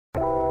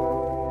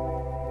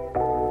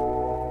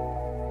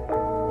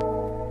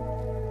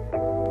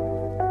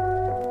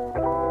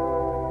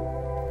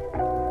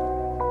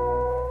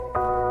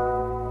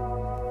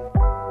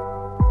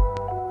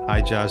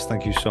Hi, Jazz.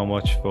 Thank you so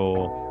much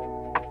for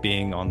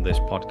being on this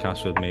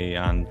podcast with me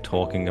and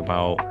talking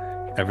about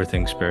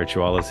everything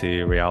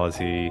spirituality,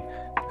 reality,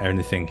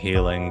 everything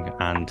healing,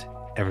 and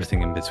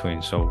everything in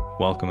between. So,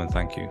 welcome and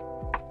thank you.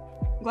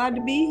 Glad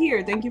to be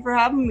here. Thank you for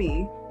having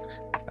me.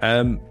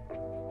 Um,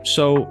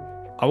 so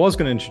I was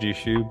going to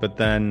introduce you, but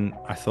then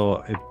I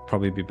thought it'd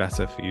probably be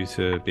better for you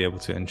to be able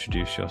to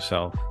introduce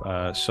yourself.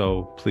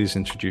 So please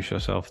introduce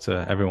yourself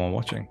to everyone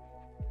watching.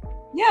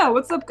 Yeah,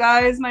 what's up,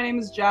 guys? My name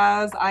is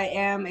Jazz. I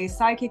am a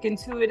psychic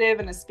intuitive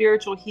and a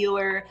spiritual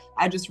healer.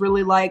 I just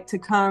really like to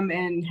come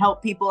and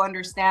help people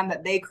understand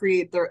that they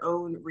create their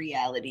own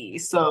reality.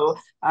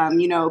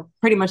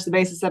 Pretty much the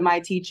basis of my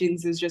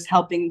teachings is just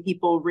helping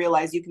people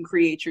realize you can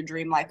create your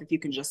dream life if you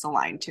can just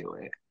align to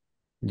it.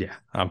 Yeah,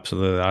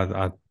 absolutely.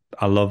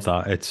 I love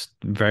that. It's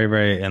very,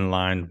 very in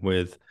line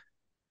with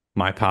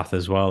my path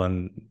as well.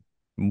 And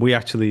we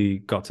actually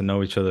got to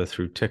know each other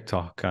through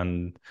TikTok.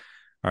 And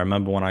I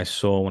remember when I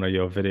saw one of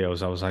your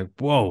videos, I was like,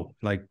 whoa,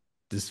 like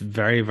this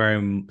very,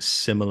 very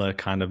similar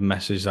kind of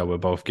message that we're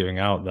both giving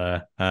out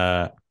there.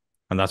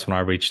 And that's when I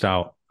reached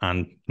out,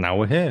 and now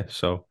we're here.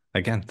 So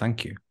again,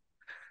 thank you.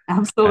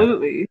 Uh,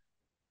 Absolutely.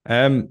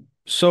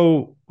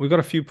 so we've got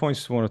a few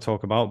points we want to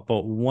talk about,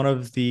 but one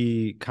of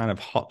the kind of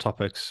hot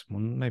topics, well,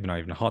 maybe not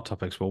even hot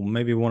topics, but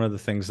maybe one of the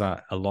things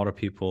that a lot of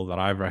people that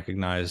I've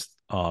recognized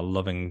are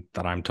loving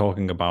that I'm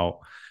talking about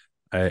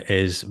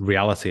is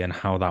reality and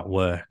how that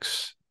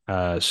works.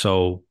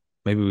 So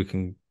maybe we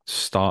can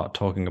start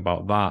talking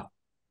about that.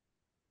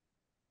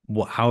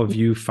 How have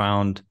you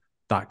found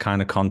that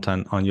kind of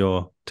content on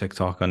your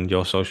TikTok and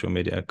your social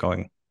media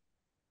going?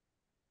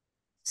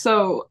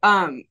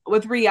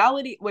 With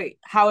reality, wait,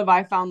 how have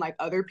I found like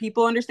other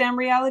people understand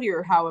reality,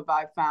 or how have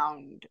I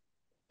found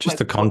Just like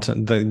the what?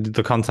 content,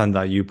 the content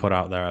that you put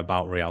out there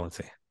about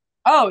reality.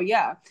 Oh,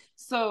 yeah.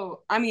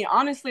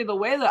 Honestly, the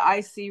way that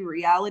I see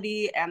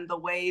reality and the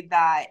way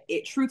that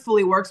it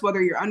truthfully works,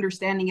 whether you're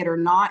understanding it or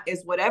not,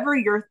 is whatever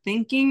you're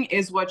thinking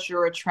is what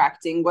you're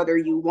attracting, whether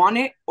you want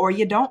it or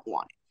you don't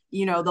want it.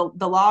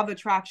 The law of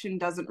attraction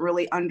doesn't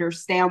really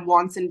understand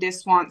wants and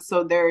diswants.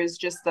 So there is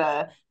just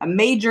a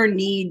major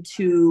need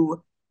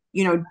to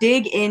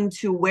dig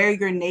into where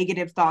your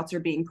negative thoughts are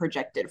being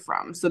projected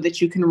from so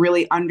that you can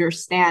really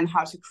understand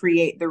how to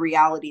create the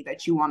reality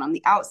that you want on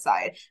the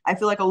outside. I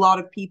feel like a lot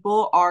of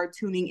people are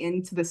tuning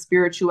into the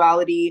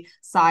spirituality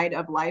side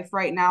of life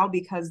right now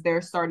because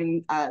they're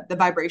starting, the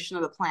vibration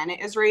of the planet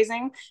is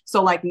raising.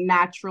 So, like,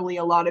 naturally,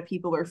 a lot of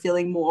people are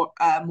feeling more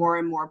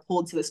and more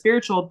pulled to the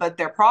spiritual, but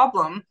their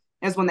problem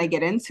is when they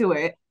get into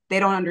it, they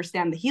don't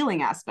understand the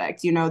healing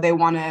aspect. They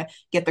want to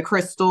get the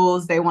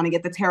crystals, they want to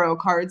get the tarot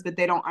cards, but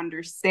they don't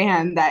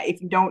understand that if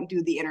you don't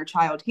do the inner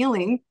child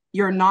healing,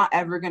 you're not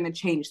ever going to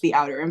change the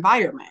outer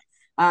environment.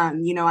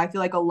 I feel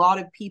like a lot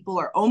of people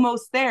are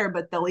almost there,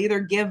 but they'll either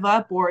give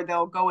up or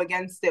they'll go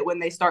against it when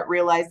they start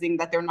realizing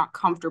that they're not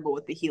comfortable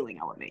with the healing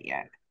element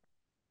yet.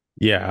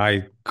 Yeah,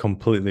 I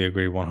completely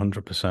agree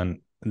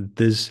 100%.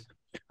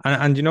 I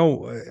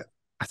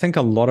think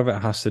a lot of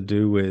it has to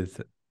do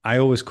with, I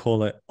always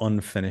call it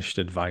unfinished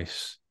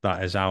advice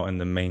that is out in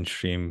the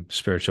mainstream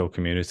spiritual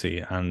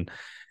community. And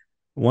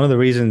one of the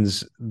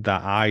reasons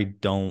that I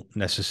don't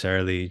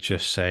necessarily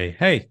just say,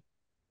 hey,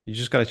 you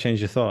just got to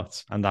change your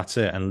thoughts and that's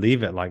it and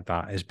leave it like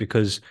that is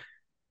because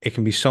it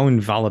can be so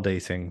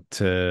invalidating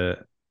to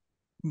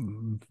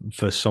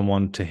for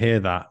someone to hear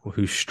that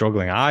who's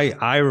struggling.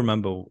 I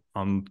remember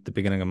on the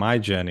beginning of my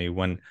journey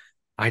when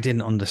I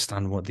didn't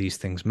understand what these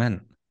things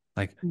meant.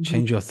 Like Mm-hmm.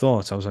 change your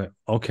thoughts. I was like,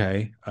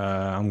 okay,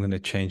 I'm going to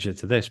change it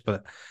to this,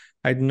 but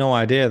I had no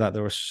idea that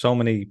there were so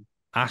many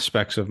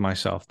aspects of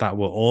myself that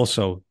were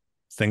also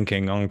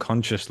thinking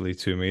unconsciously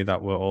to me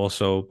that were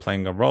also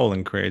playing a role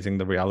in creating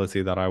the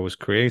reality that I was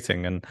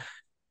creating. And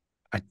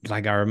I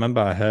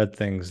remember I heard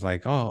things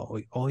like, "Oh,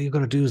 all you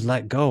gotta do is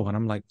let go," and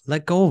I'm like,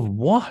 "Let go of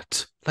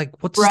what?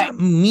 Like, what does Right,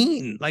 that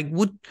mean? Like,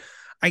 what?"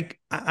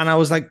 And I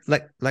was like,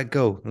 "Let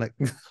go." Like,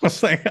 I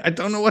was like, I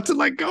don't know what to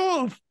let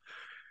go of.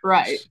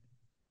 right.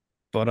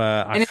 But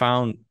I And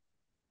found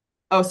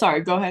oh,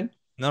 sorry, go ahead.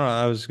 no,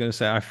 I was gonna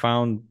say I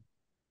found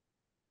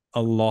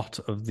a lot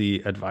of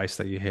the advice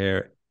that you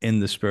hear in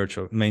the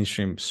spiritual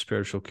mainstream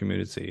spiritual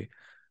community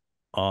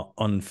are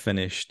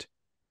unfinished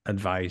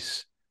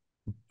advice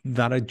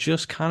that are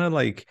just kind of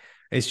like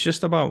it's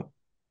just about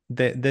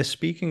they're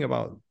speaking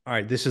about all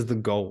right, this is the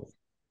goal.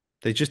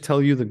 They just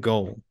tell you the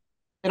goal.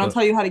 They don't But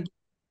tell you how to.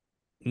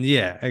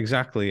 yeah,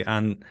 exactly.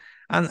 And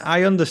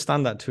I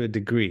understand that to a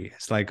degree.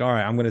 It's like, all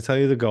right, I'm going to tell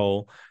you the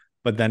goal,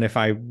 but then if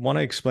I want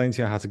to explain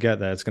to you how to get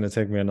there, it's going to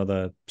take me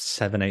another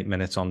 7, 8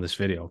 minutes on this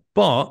video.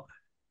 But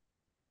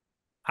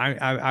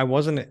I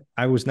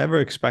was never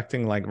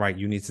expecting like, right,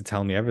 you need to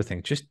tell me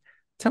everything. Just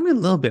tell me a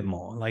little bit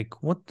more.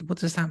 Like, what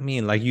does that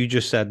mean? Like you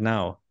just said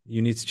now,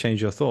 you need to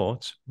change your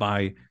thoughts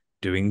by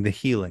doing the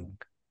healing.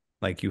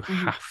 Like you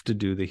Mhm. have to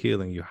do the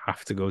healing. You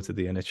have to go to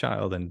the inner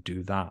child and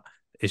do that.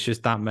 It's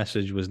just that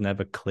message was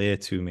never clear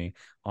to me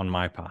on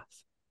my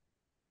path.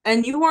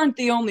 And you weren't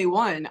the only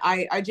one.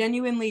 I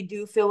genuinely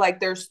do feel like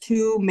there's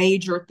two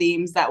major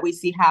themes that we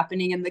see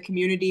happening in the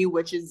community,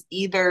 which is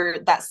either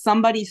that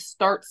somebody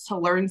starts to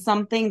learn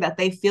something that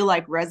they feel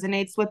like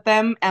resonates with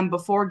them, and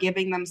before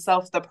giving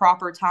themselves the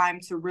proper time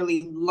to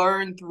really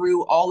learn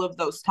through all of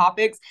those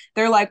topics,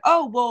 they're like,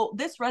 oh, well,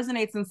 this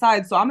resonates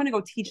inside, so I'm going to go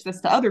teach this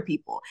to other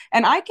people.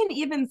 And I can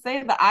even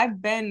say that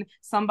I've been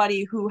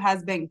somebody who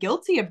has been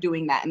guilty of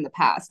doing that in the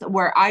past,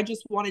 where I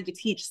just wanted to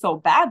teach so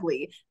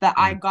badly that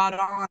I Mm. got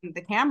on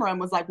the camera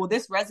and was like, well,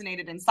 this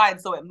resonated inside,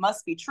 so it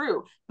must be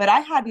true. But I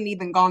hadn't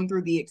even gone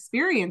through the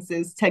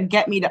experiences to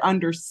get me to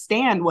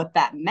understand what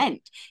that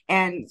meant.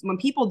 And when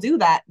people do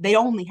that, they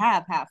only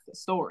have half the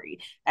story.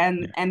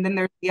 Yeah. And then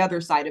there's the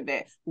other side of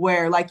it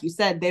where, like you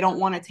said, they don't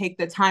want to take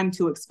the time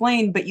to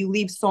explain, but you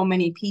leave so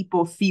many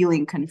people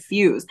feeling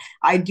confused.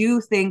 I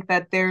do think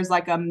that there's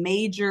like a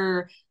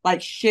major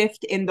like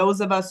shift in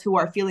those of us who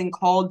are feeling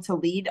called to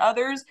lead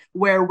others,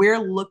 where we're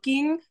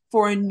looking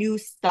for a new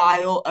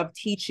style of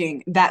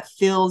teaching that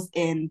fills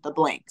in the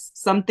blanks.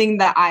 Something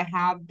that I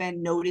have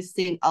been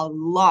noticing a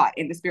lot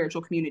in the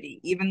spiritual community,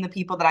 even the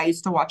people that I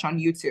used to watch on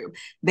YouTube,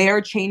 they are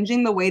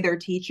changing the way they're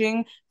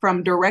teaching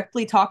from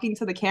directly talking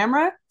to the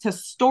camera to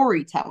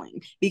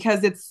storytelling,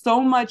 because it's so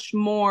much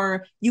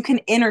more, you can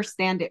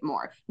understand it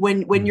more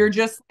when Mm. you're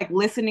just like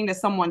listening to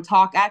someone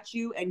talk at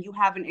you and you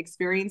haven't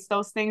experienced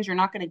those things. You're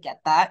not going to get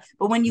that.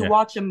 But when you Yeah.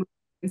 watch a movie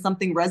and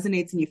something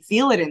resonates and you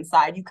feel it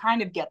inside, you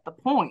kind of get the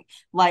point.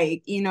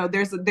 Like, you know,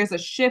 there's a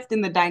shift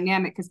in the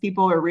dynamic because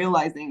people are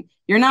realizing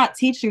you're not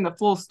teaching the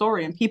full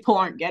story and people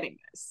aren't getting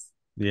this.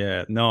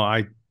 Yeah. No,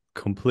 I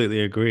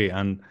completely agree.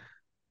 And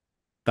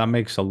that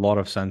makes a lot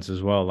of sense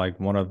as well. Like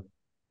one of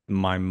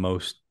my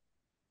most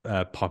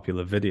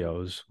popular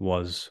videos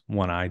was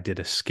when I did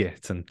a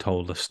skit and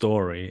told a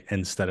story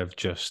instead of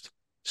just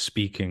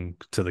speaking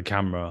to the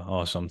camera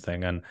or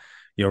something. And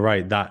you're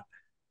right, that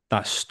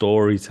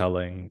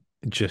storytelling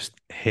just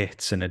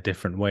hits in a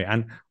different way.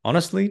 And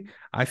honestly,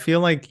 I feel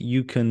like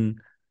you can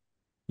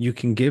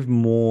give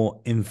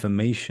more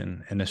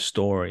information in a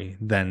story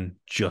than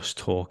just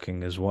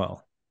talking as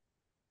well.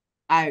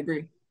 I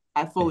agree.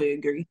 I Yeah. fully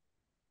agree.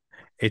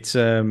 It's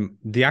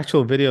the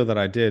actual video that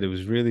I did, it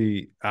was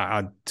really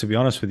to be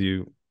honest with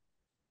you,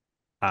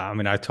 I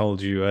mean, I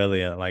told you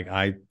earlier, like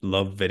I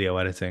love video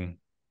editing.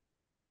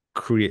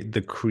 Create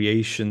the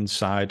creation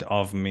side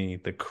of me,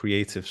 the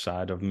creative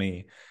side of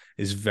me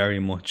is very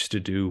much to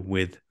do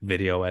with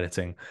video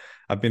editing.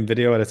 I've been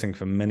video editing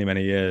for many,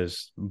 many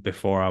years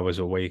before I was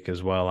awake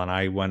as well. And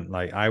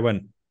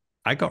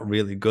I got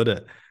really good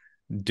at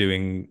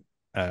doing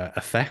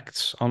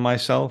effects on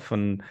myself,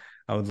 and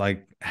I would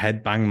like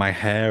head bang my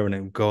hair and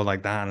it would go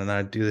like that, and then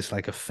I'd do this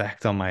like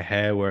effect on my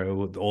hair where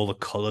all the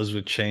colors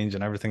would change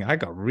and everything. I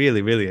got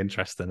really, really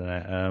interested in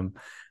it. And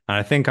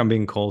I think I'm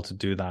being called to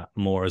do that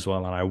more as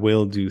well, and I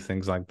will do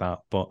things like that.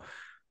 But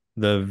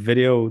the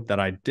video that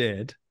I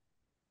did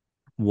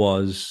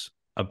was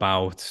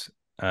about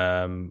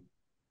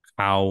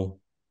how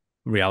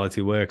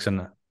reality works,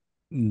 and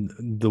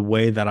the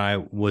way that I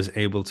was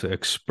able to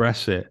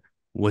express it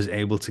was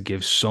able to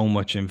give so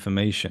much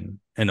information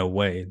in a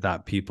way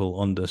that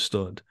people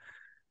understood.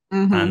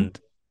 Mm-hmm. And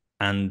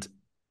and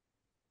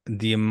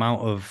the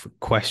amount of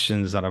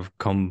questions that have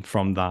come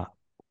from that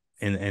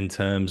in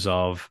terms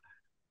of,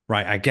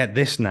 right, I get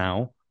this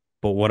now,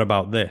 but what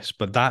about this?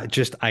 But that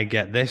just I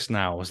get this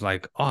now was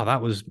like, oh,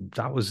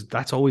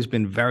 that's always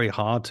been very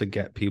hard to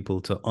get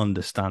people to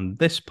understand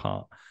this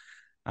part.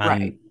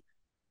 And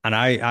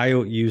Right. I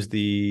use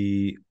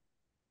the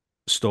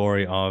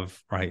story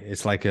of, right,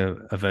 it's like a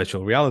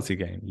virtual reality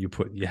game. You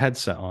put your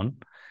headset on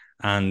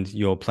and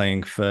you're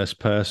playing first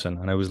person,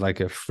 and it was like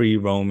a free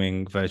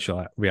roaming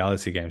virtual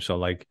reality game, so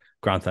like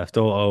Grand Theft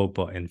Auto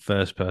but in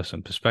first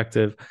person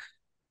perspective.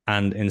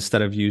 And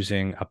instead of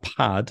using a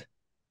pad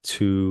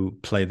to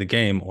play the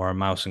game or a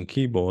mouse and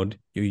keyboard,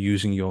 you're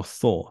using your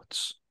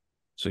thoughts.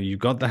 So you've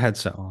got the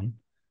headset on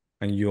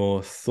and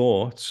your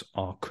thoughts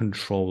are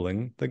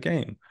controlling the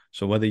game.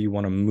 So whether you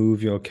want to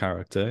move your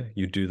character,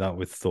 you do that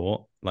with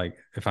thought. Like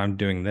if I'm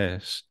doing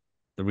this,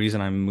 the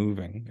reason I'm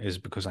moving is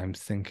because I'm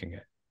thinking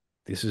it.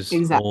 This is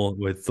Exactly. all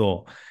with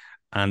thought.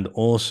 And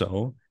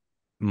also,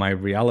 my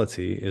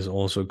reality is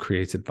also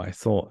created by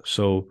thought.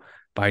 So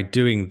by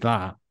doing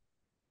that,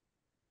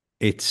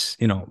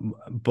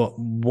 but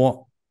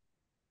what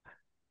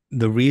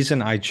the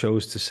reason I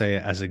chose to say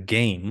it as a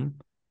game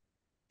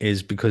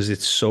is because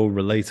it's so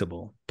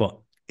relatable. But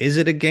is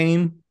it a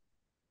game?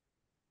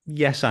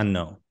 Yes and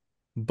no.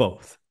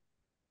 Both.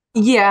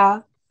 Yeah.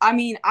 I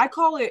mean, I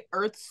call it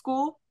Earth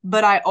School,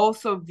 but I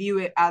also view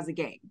it as a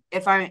game.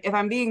 If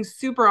I'm being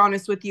super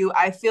honest with you,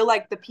 I feel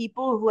like the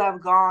people who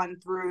have gone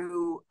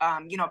through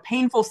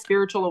painful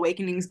spiritual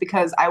awakenings,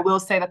 because I will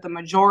say that the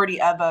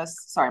majority of us,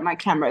 sorry, my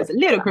camera is a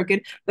little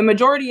crooked. The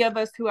majority of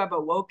us who have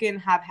awoken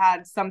have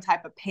had some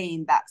type of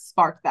pain that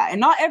sparked that.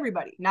 And not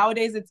everybody.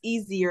 Nowadays it's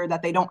easier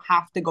that they don't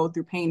have to go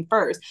through pain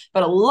first,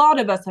 but a lot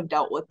of us have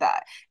dealt with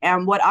that.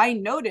 And what I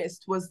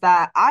noticed was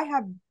that I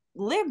have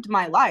lived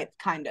my life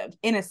kind of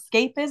in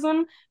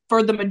escapism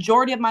for the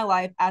majority of my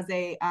life as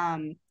a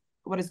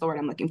what is the word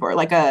I'm looking for?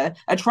 Like a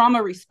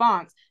trauma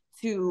response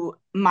to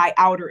my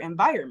outer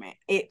environment.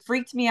 It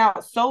freaked me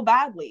out so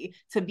badly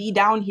to be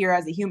down here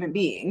as a human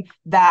being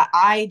that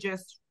I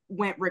just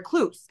went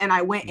recluse and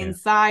I went Yeah.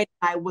 inside.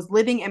 I was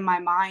living in my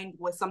mind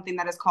with something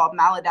that is called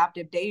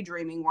maladaptive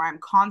daydreaming, where I'm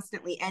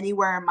constantly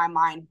anywhere in my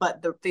mind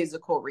but the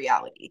physical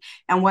reality.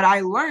 And what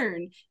I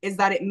learned is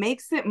that it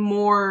makes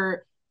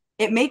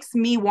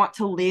me want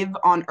to live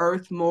on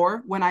earth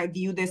more when I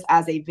view this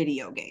as a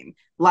video game.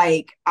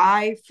 Like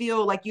I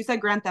feel like you said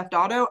Grand Theft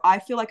Auto, I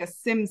feel like a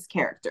Sims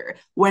character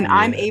when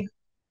I'm Yeah. able,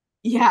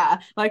 yeah,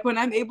 like when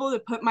I'm able to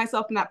put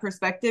myself in that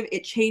perspective,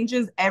 it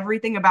changes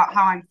everything about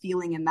how I'm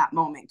feeling in that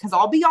moment. Cause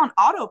I'll be on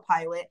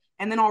autopilot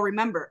and then I'll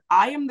remember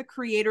I am the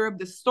creator of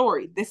the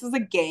story. This is a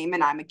game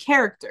and I'm a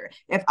character.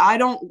 If I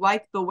don't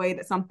like the way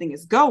that something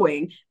is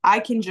going,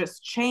 I can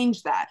just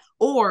change that.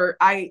 Or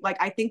I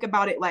think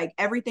about it like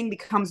everything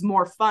becomes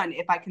more fun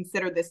if I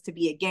consider this to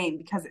be a game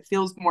because it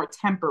feels more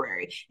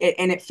temporary.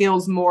 And it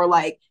feels more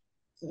like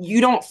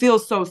you don't feel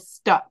so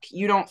stuck.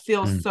 You don't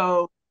feel Mm.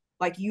 so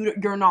like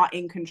you're not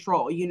in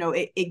control. You know,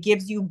 it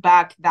gives you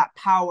back that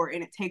power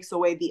and it takes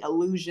away the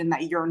illusion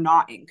that you're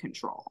not in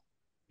control.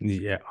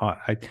 Yeah.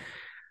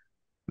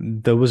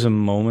 There was a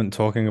moment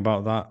talking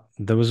about that.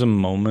 There was a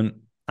moment,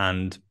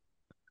 and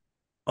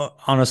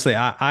honestly,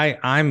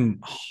 I'm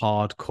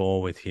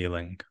hardcore with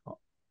healing.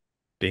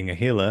 Being a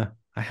healer,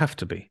 I have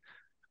to be,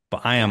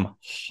 but I Yeah. am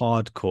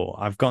hardcore.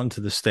 I've gotten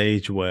to the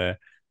stage where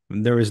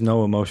there is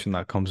no emotion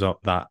that comes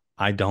up that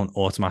I don't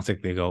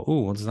automatically go,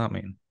 "Oh, what does that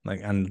mean?" Like,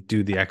 and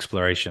do the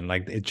exploration.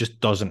 Like, it just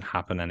doesn't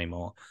happen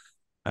anymore.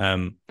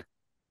 Um,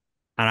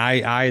 and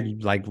I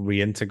like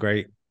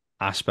reintegrate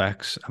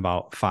aspects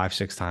about 5,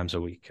 6 times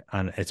a week,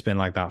 and it's been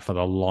like that for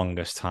the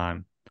longest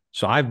time.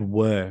 So I've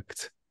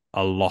worked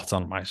a lot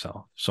on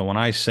myself. So when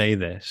I say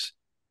this,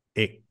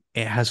 it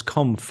has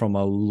come from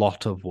a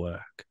lot of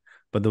work.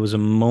 But there was a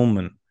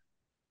moment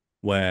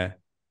where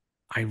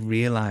I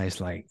realized,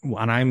 like,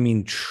 and I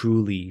mean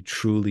truly,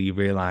 truly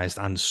realized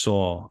and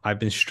saw I've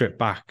been stripped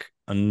back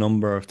a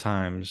number of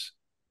times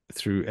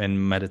through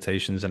in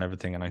meditations and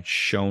everything, and I've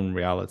shown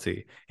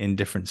reality in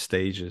different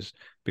stages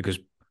because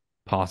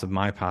part of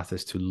my path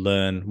is to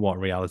learn what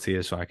reality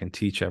is so I can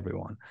teach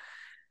everyone.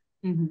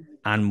 Mm-hmm.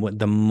 And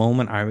the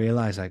moment I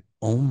realized, like,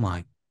 oh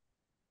my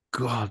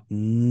God,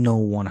 no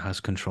one has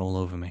control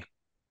over me.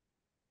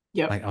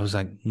 Yep. Like, I was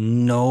like,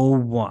 no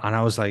one. And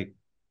I was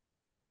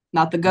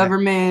Not the like,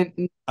 government,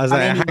 I was not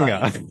like, hang anybody.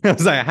 on. I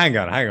was like, hang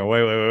on,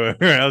 wait.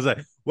 I was like,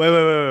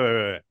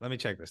 wait. Let me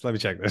check this. Let me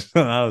check this.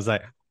 And I was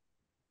like,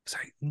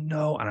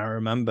 no. And I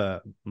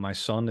remember my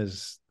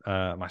son's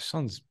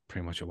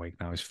pretty much awake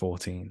now. He's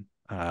 14.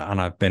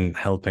 And I've been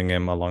helping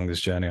him along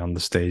this journey on the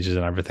stages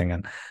and everything.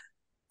 And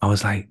I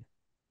was like,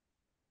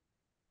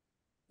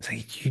 it's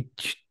like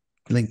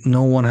like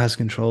no one has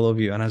control of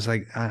you. And I was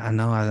like, I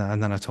know.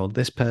 And then I told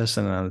this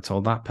person and I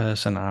told that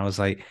person. And I was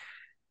like,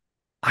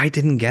 I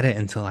didn't get it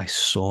until I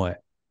saw it.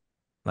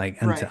 Like,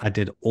 and Right. I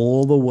did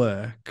all the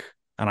work,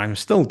 and I'm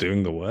still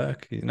doing the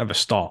work. You never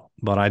stop,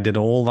 but I did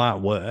all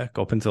that work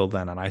up until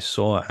then, and I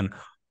saw it, and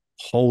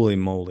holy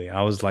moly,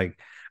 I was like,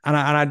 and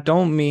I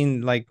don't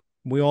mean like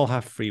we all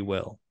have free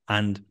will,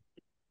 and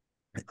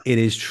it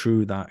is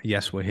true that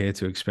yes, we're here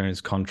to experience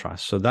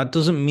contrast. So that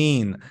doesn't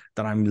mean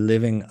that I'm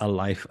living a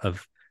life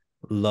of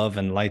love,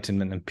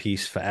 enlightenment, and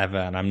peace forever,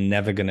 and I'm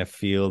never going to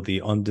feel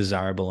the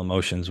undesirable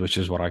emotions, which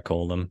is what I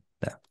call them.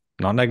 They're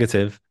not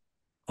negative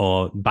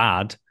or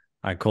bad.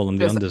 I call them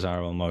the Just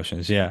undesirable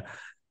emotions. Yeah,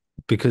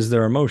 because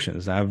they're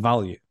emotions. They have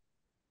value.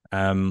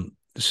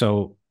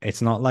 So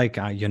it's not like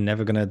you're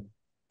never gonna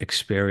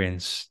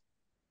experience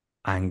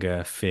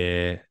anger,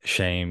 fear,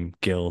 shame,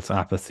 guilt,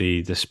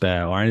 apathy,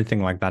 despair, or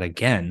anything like that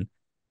again.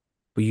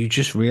 But you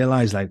just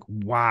realize, like,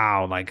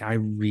 wow, like I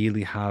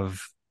really have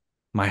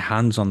my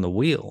hands on the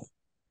wheel.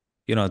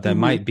 There mm-hmm.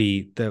 might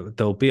be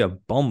there'll be a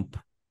bump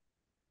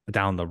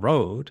down the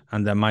road,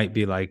 and there might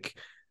be like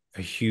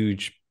a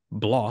huge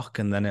block,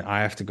 and then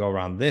I have to go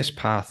around this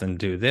path and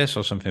do this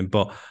or something.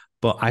 But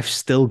I've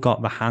still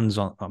got my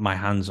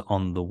hands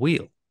on the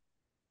wheel.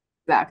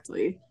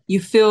 Exactly.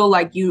 You feel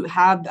like you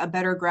have a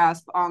better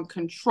grasp on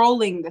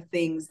controlling the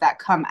things that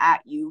come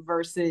at you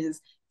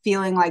versus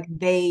feeling like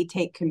they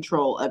take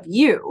control of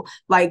you.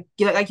 Like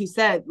you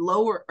said,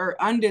 lower or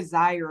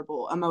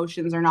undesirable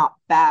emotions are not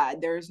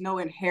bad. There's no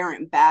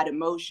inherent bad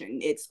emotion.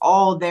 It's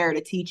all there to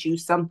teach you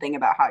something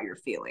about how you're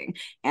feeling.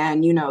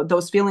 And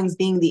those feelings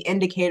being the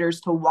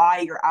indicators to why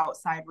your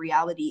outside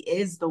reality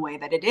is the way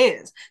that it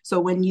is. So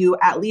when you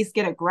at least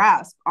get a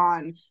grasp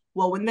on,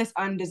 well, when this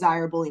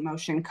undesirable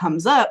emotion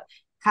comes up,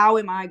 how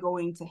am I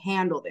going to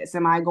handle this?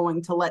 Am I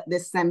going to let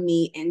this send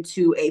me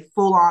into a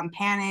full-on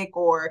panic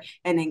or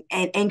an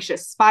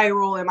anxious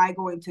spiral? Am I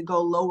going to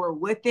go lower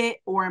with it?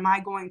 Or am I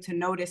going to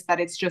notice that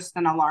it's just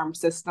an alarm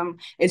system?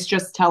 It's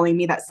just telling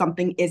me that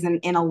something isn't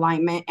in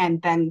alignment.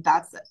 And then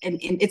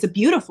it's a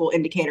beautiful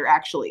indicator,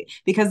 actually,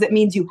 because it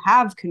means you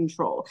have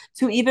control.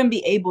 To even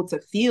be able to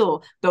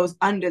feel those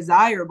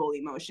undesirable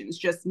emotions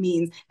just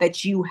means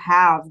that you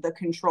have the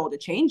control to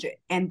change it.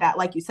 And that,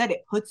 like you said,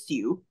 it puts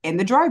you in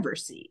the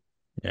driver's seat.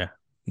 Yeah.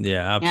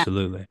 Yeah, Yeah.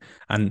 absolutely.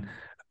 And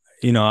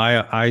you know,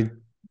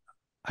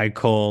 I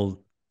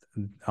call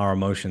our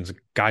emotions a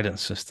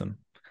guidance system.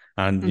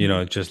 And you Mm-hmm.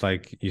 know, just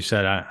like you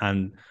said,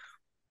 and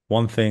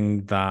one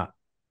thing that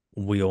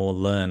we all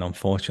learn,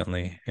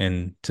 unfortunately,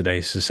 in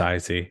today's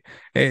society,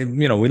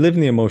 you know, we live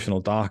in the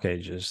emotional dark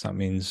ages. That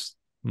means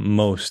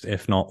most,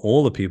 if not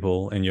all, the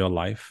people in your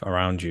life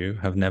around you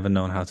have never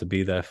known how to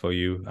be there for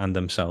you and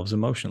themselves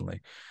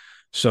emotionally.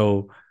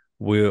 So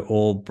we're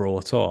all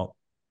brought up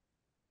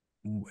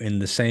in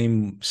the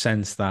same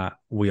sense that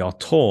we are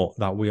taught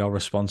that we are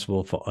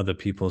responsible for other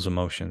people's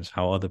emotions,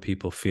 how other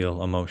people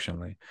feel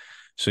emotionally.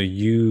 So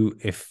you,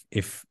 if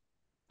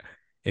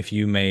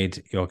you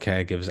made your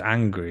caregivers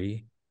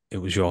angry, it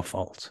was your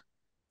fault.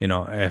 You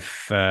know,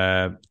 if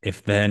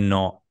they're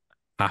not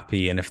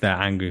happy and if they're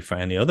angry for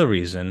any other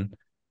reason,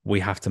 we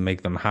have to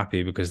make them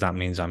happy because that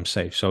means I'm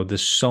safe. So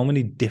there's so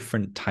many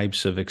different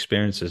types of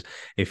experiences.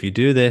 If you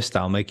do this,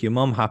 that'll make your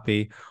mom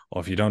happy,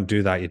 or if you don't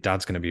do that, your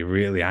dad's going to be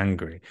really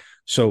angry.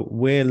 So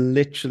we're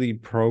literally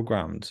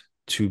programmed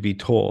to be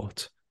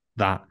taught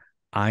that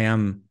I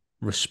am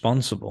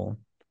responsible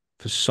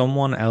for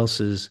someone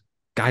else's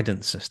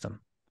guidance system,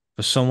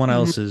 for someone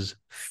Mm-hmm. else's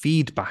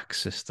feedback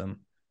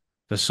system,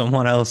 for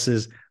someone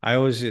else's.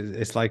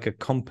 It's like a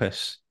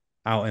compass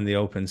out in the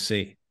open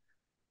sea.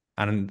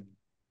 And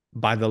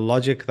by the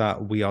logic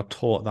that we are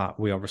taught that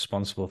we are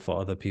responsible for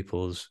other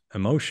people's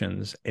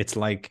emotions, it's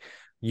like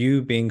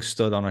you being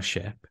stood on a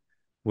ship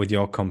with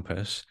your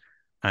compass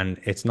and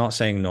it's not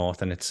saying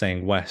north and it's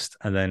saying west.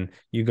 And then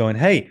you going,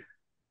 hey,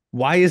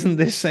 why isn't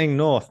this saying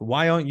north?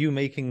 Why aren't you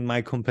making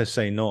my compass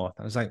say north?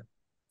 I was like,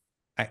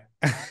 I,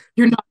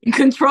 You're not in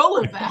control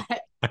of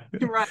that.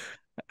 Right.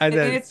 and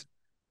And then it's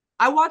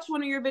I watched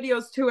one of your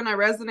videos too, and I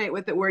resonate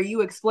with it where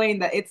you explain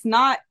that it's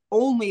not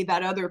only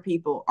that other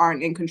people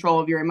aren't in control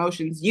of your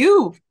emotions,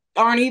 you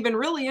aren't even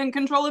really in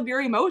control of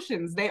your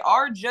emotions. They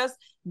are just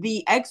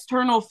the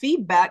external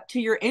feedback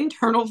to your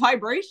internal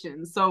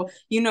vibrations. So,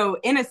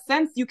 in a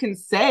sense, you can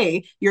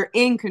say you're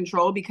in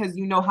control because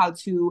you know how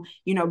to,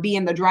 be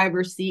in the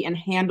driver's seat and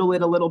handle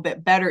it a little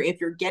bit better.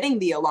 If you're getting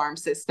the alarm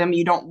system,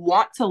 you don't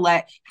want to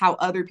let how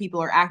other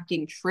people are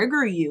acting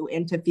trigger you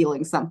into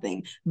feeling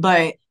something.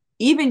 But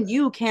even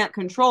you can't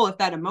control if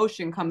that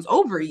emotion comes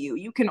over you.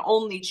 You can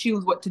only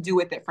choose what to do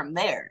with it from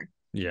there.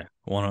 yeah,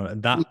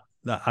 one that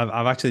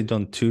I've actually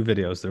done two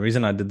videos. The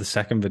reason I did the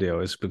second video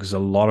is because a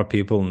lot of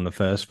people in the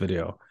first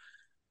video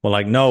were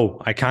like,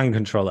 "No, I can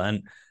control it,"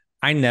 and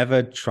I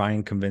never try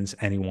and convince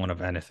anyone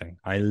of anything.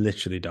 I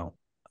literally don't.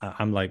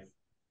 I'm like,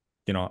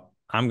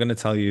 I'm gonna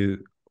tell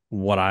you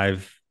what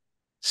I've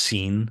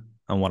seen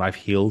and what I've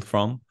healed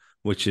from,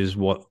 which is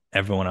what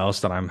everyone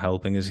else that I'm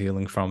helping is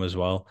healing from as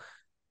well.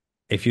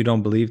 If you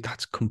don't believe,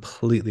 that's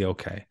completely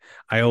okay.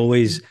 I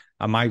always,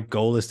 my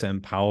goal is to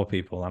empower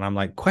people, and I'm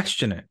like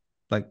question it,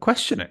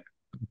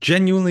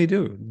 genuinely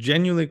do,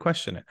 genuinely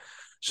question it.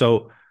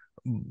 So,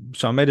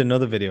 so I made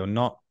another video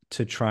not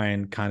to try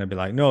and kind of be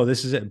like, no,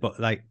 this is it, but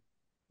like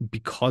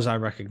because I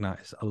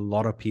recognize a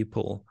lot of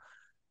people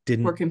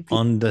We're didn't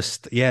confused.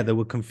 understand. Yeah, they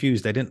were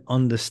confused. They didn't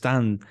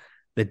understand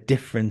the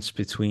difference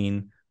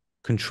between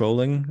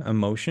controlling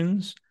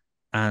emotions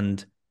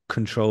and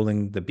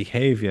controlling the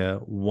behavior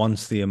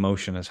once the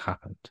emotion has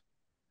happened.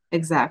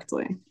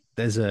 Exactly.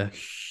 There's a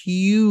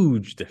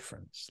huge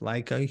difference,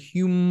 like a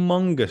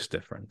humongous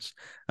difference.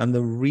 And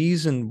the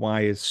reason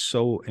why it's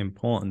so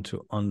important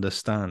to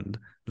understand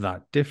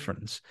that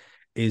difference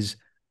is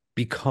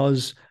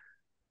because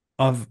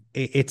of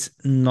its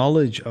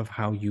knowledge of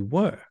how you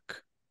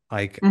work.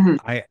 Like Mm-hmm.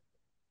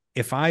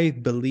 if I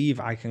believe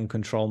I can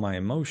control my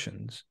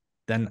emotions,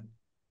 then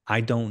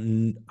I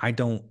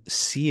don't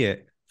see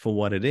it for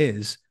what it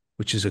is,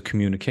 which is a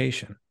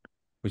communication,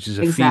 which is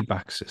a Exactly.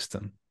 feedback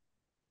system.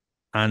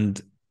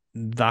 And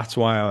that's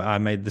why I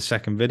made the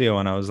second video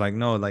and I was like,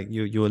 no, like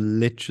you're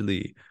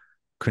literally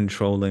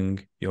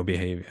controlling your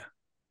behavior.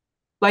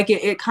 Like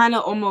it kind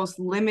of almost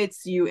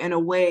limits you in a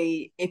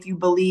way if you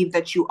believe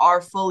that you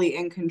are fully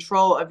in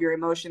control of your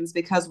emotions,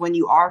 because when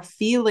you are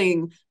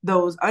feeling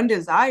those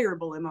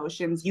undesirable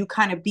emotions, you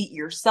kind of beat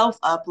yourself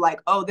up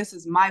like, oh, this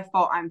is my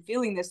fault, I'm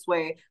feeling this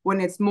way,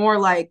 when it's more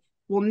like,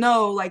 well,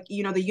 no, like,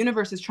 the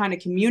universe is trying to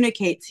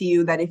communicate to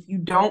you that if you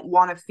don't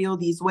want to feel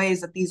these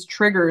ways, that these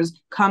triggers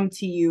come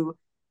to you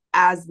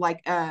as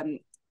like an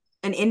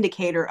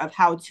indicator of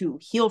how to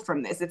heal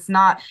from this. It's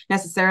not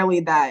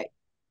necessarily that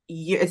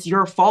it's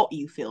your fault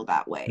you feel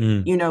that way,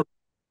 Mm,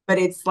 but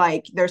it's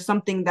like there's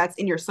something that's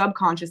in your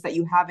subconscious that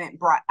you haven't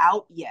brought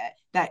out yet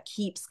that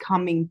keeps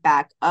coming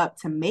back up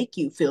to make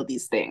you feel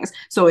these things.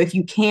 So if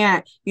you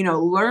can't,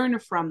 learn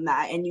from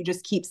that and you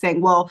just keep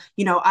saying, well,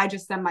 I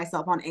just send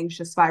myself on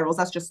anxious spirals,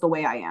 that's just the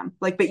way I am.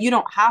 Like, but you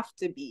don't have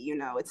to be,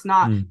 it's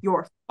not Mm.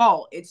 your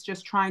fault. It's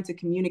just trying to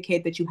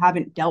communicate that you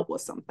haven't dealt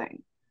with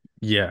something.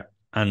 Yeah.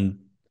 And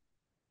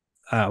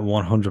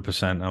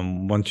 100%.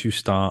 And once you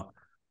start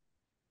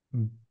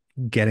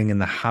getting in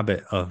the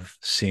habit of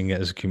seeing it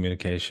as a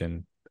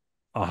communication,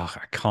 oh,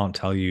 I can't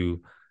tell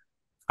you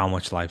how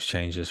much life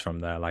changes from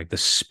there. Like the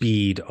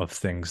speed of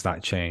things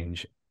that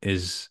change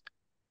is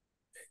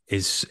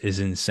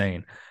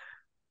insane.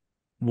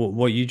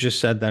 What you just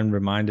said then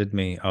reminded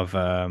me of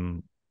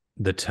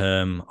the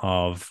term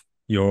of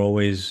you're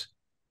always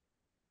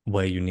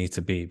where you need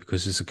to be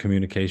because it's a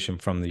communication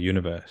from the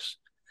universe.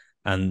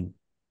 And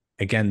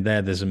again,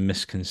 there's a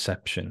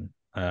misconception.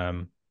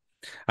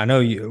 I know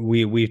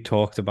we've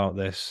talked about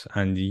this,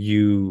 and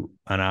you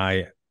and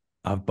I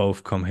have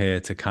both come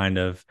here to kind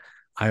of,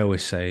 I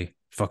always say,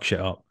 fuck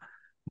shit up.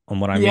 And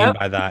what I mean Yep.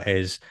 by that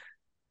is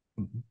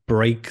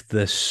break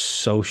the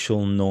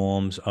social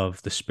norms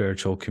of the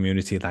spiritual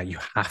community that you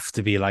have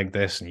to be like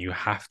this and you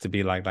have to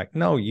be like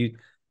no, you're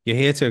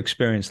here to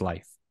experience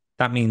life.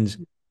 That means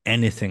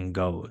anything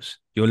goes.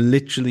 You're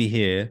literally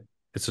here.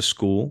 It's a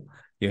school.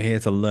 You're here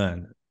to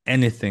learn.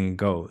 Anything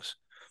goes.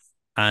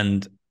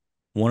 And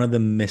one of the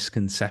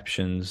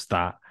misconceptions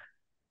that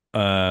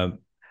uh,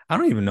 I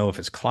don't even know if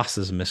it's classed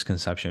as a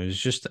misconception. It's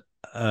just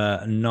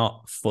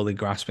not fully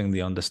grasping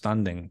the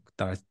understanding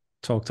that I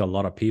talk to a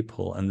lot of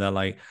people, and they're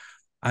like,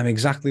 "I'm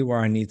exactly where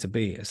I need to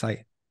be." It's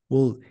like,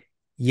 well,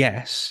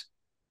 yes,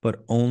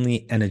 but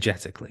only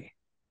energetically.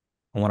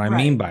 And what I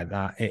mean Right. by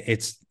that,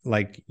 it's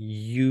like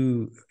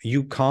you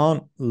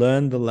can't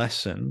learn the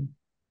lesson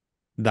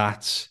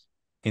that's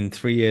in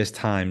 3 years'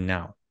 time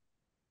now.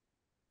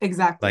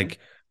 Exactly. Like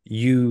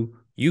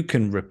you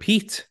can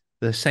repeat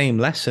the same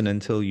lesson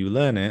until you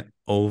learn it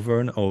over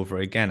and over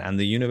again. And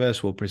the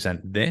universe will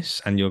present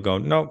this, and you'll go,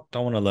 nope,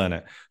 don't want to learn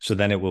it. So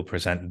then it will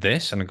present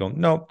this, and I go,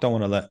 nope, don't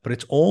want to learn. But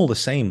it's all the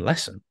same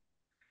lesson.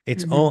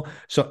 It's Mm-hmm. all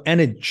so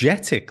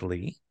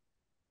energetically,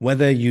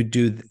 whether you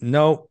do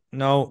no,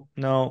 no,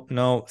 no,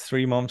 no,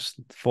 3 months,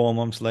 4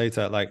 months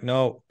later, like,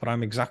 no, but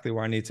I'm exactly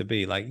where I need to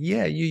be. Like,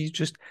 yeah, you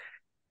just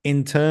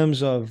in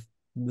terms of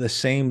the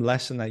same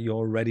lesson that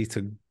you're ready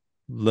to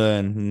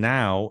learn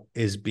now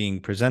is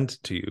being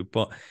presented to you.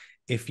 But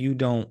if you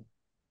don't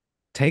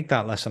take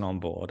that lesson on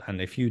board,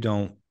 and if you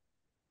don't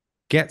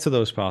get to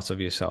those parts of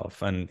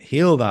yourself and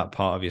heal that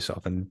part of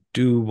yourself and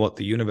do what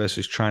the universe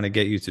is trying to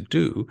get you to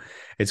do,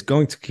 it's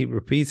going to keep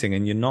repeating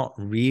and you're not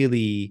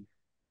really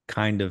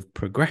kind of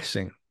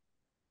progressing.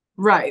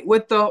 Right.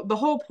 With the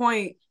whole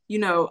point,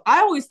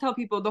 I always tell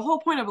people the whole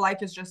point of life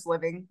is just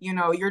living.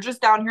 You're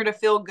just down here to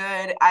feel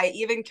good. I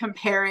even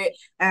compare it,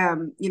 I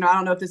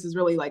don't know if this is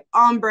really like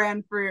on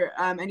brand for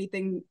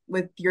anything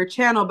with your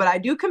channel, but I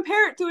do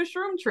compare it to a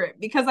shroom trip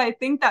because I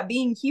think that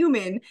being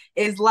human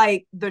is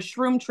like the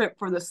shroom trip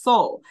for the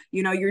soul.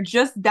 You're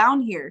just down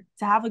here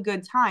to have a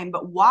good time,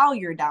 but while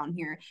you're down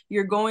here,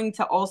 you're going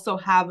to also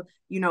have,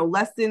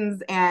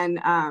 lessons and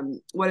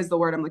what is the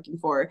word I'm looking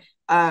for?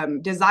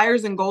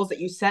 Desires and goals that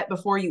you set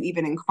before you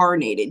even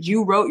incarnated.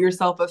 You wrote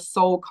yourself a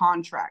soul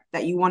contract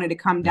that you wanted to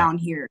come Yeah. down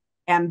here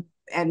and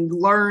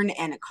learn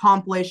and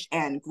accomplish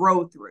and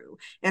grow through.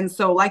 And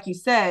so, like you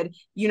said,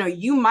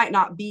 you might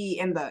not be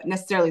in the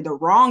necessarily the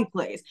wrong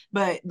place,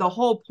 but the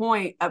whole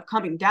point of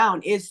coming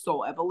down is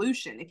soul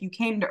evolution. If you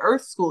came to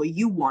Earth School,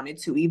 you wanted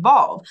to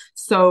evolve.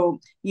 So,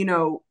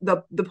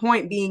 the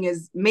point being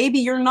is maybe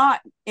you're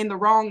not in the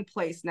wrong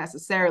place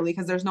necessarily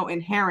because there's no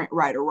inherent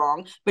right or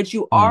wrong, but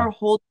you are Mm.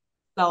 holding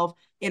yourself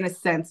in a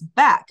sense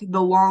back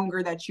the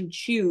longer that you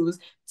choose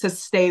to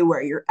stay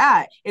where you're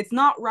at. It's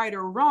not right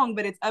or wrong,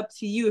 but it's up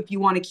to you if you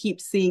want to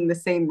keep seeing the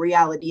same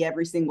reality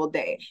every single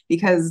day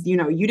because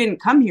you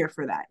didn't come here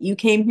for that. You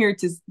came here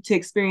to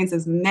experience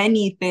as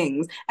many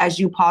things as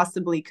you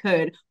possibly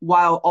could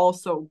while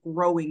also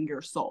growing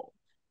your soul.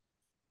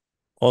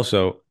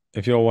 Also,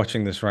 if you're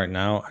watching this right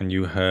now and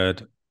you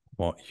heard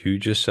what you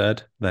just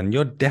said, then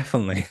you're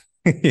definitely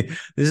this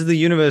is the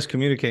universe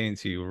communicating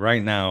to you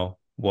right now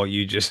what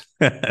you just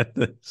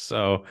said.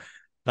 So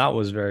that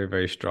was very,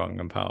 very strong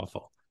and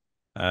powerful.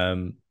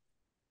 Um,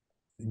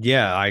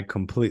 yeah, I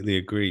completely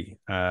agree.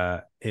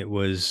 It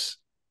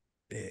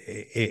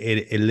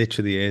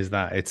literally is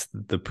that it's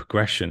the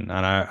progression.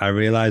 And I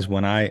realized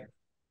when I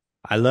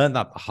learned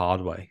that the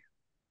hard way.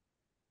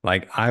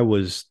 Like I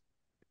was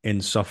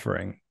in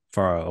suffering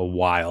for a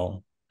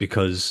while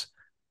because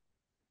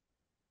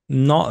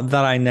not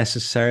that I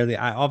necessarily,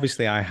 I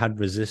obviously I had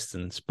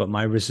resistance, but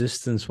my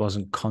resistance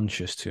wasn't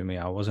conscious to me.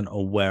 I wasn't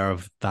aware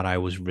of that I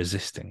was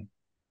resisting.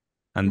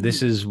 And this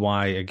Mm-hmm. is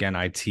why, again,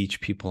 I teach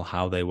people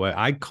how they work.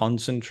 I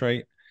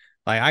concentrate,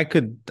 like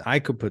I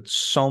could put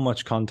so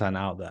much content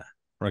out there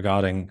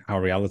regarding how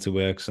reality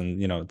works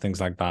and things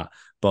like that.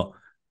 But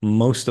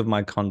most of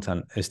my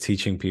content is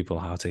teaching people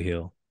how to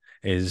heal,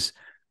 is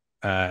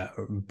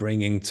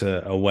bringing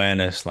to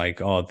awareness,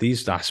 like, oh,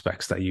 these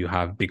aspects that you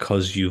have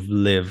because you've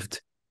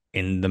lived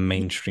in the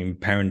mainstream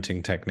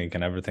parenting technique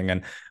and everything.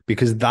 And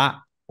because that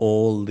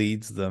all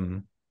leads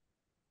them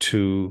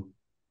to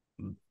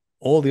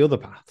all the other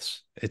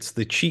paths. It's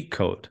the cheat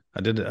code. I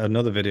did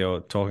another video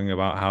talking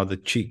about how the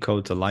cheat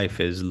code to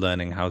life is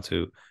learning how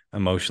to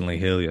emotionally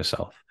heal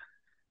yourself.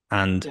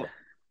 And Yep.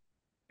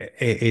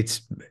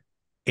 it's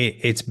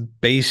it's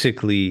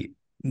basically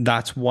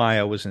that's why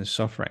I was in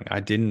suffering. I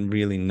didn't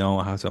really know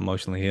how to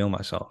emotionally heal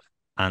myself.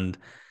 And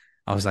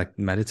I was like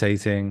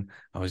meditating,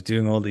 I was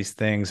doing all these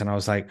things, and I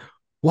was like,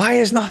 why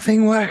is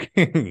nothing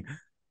working?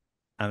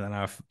 And then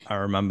I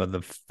remember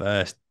the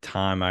first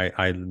time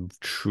I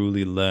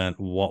truly learned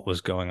what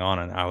was going on,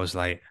 and I was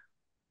like,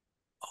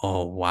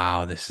 oh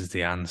wow, this is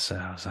the answer.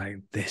 I was like,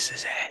 this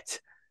is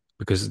it.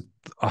 Because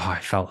I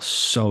felt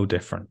so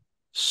different.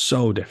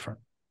 So different.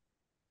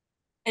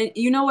 And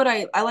you know what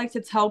I like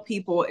to tell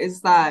people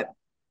is that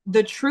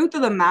the truth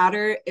of the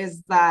matter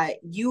is that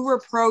you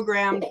were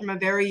programmed from a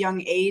very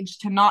young age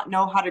to not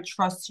know how to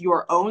trust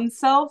your own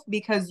self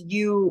because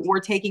you were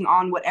taking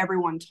on what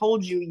everyone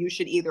told you you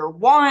should either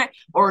want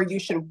or you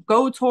should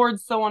go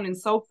towards, so on and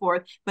so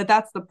forth. But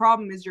that's the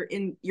problem, is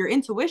your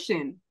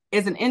intuition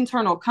is an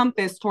internal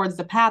compass towards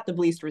the path of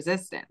least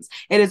resistance.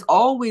 It is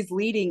always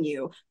leading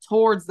you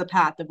towards the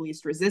path of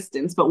least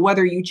resistance, but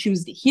whether you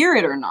choose to hear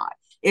it or not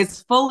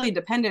is fully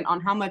dependent on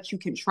how much you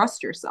can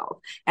trust yourself.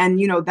 And,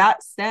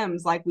 that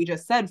stems, like we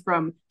just said,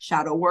 from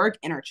shadow work,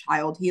 inner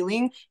child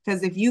healing.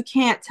 Because if you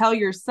can't tell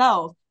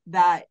yourself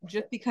that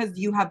just because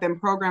you have been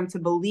programmed to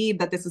believe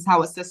that this is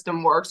how a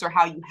system works or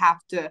how you have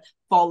to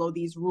follow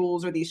these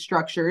rules or these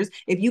structures,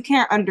 if you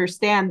can't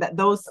understand that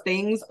those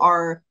things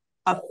are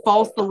a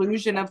false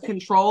illusion of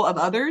control of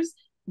others,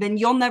 then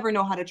you'll never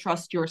know how to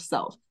trust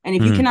yourself. And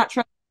if you Mm. cannot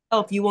trust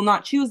yourself, you will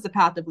not choose the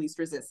path of least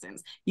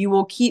resistance. You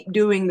will keep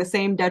doing the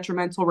same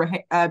detrimental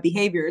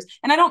behaviors.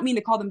 And I don't mean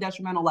to call them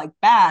detrimental like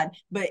bad,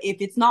 but if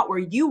it's not where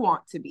you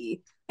want to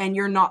be and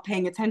you're not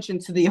paying attention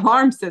to the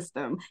alarm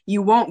system,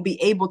 you won't be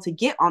able to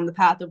get on the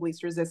path of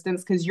least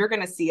resistance because you're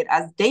going to see it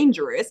as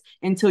dangerous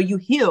until you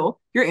heal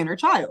your inner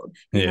child.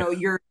 Yeah.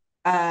 Your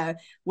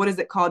what is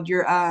it called?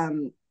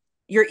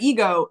 Your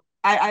ego.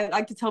 I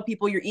like to tell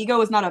people your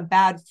ego is not a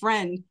bad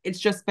friend. It's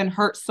just been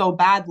hurt so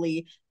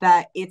badly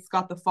that it's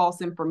got the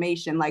false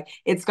information. Like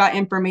it's got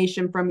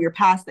information from your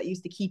past that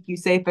used to keep you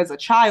safe as a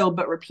child,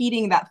 but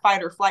repeating that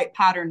fight or flight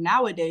pattern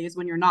nowadays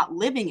when you're not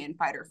living in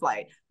fight or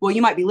flight. Well,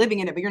 you might be living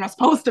in it, but you're not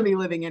supposed to be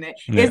living in it.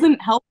 Yeah.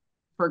 Isn't helping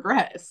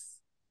progress.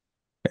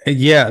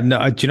 Yeah,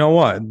 no, do you know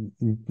what?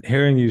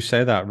 Hearing you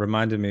say that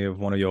reminded me of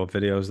one of your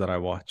videos that I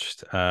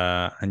watched,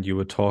 and you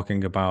were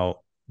talking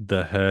about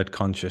the herd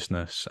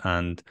consciousness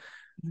and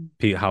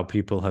how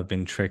people have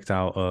been tricked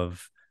out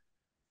of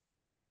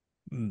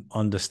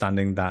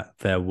understanding that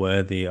they're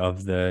worthy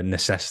of the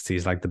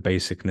necessities, like the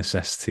basic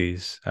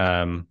necessities.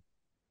 I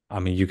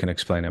mean, you can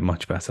explain it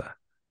much better.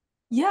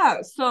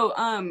 Yeah, so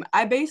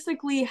I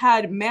basically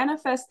had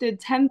manifested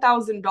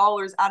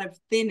 $10,000 out of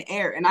thin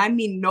air. And I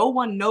mean, no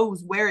one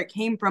knows where it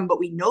came from, but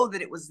we know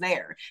that it was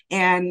there.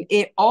 And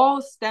it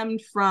all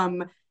stemmed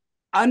from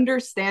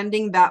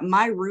understanding that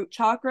my root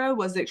chakra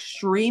was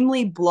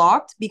extremely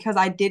blocked because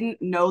I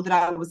didn't know that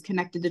I was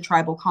connected to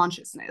tribal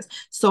consciousness.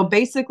 So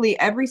basically,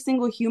 every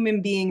single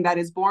human being that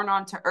is born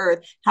onto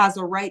earth has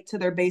a right to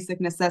their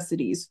basic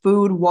necessities: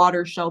 food,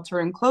 water, shelter,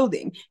 and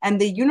clothing. And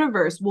the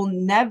universe will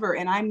never,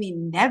 and I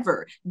mean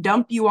never,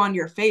 dump you on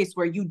your face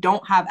where you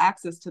don't have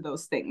access to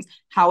those things.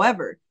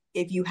 However,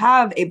 if you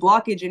have a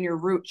blockage in your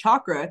root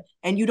chakra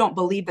and you don't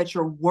believe that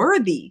you're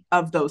worthy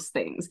of those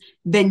things,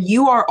 then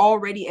you are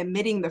already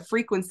emitting the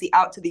frequency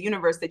out to the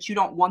universe that you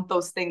don't want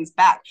those things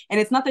back. And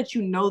it's not that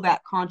you know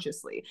that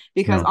consciously,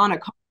 because No. on a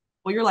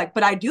well, you're like,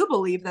 but I do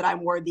believe that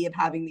I'm worthy of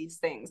having these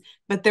things.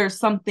 But there's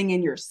something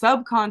in your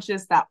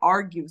subconscious that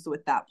argues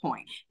with that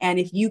point. And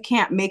if you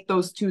can't make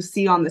those two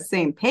see on the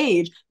same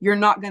page, you're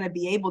not going to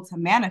be able to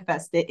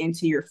manifest it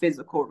into your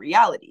physical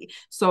reality.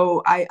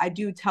 So I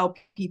do tell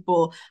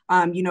people,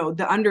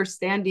 the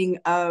understanding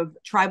of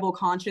tribal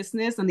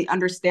consciousness and the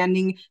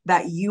understanding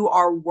that you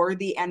are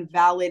worthy and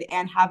valid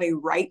and have a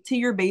right to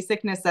your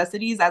basic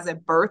necessities as a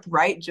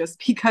birthright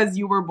just because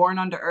you were born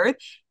onto earth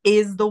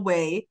is the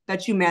way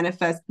that you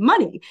manifest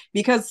money.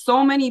 Because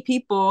so many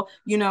people,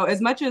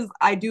 as much as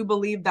I do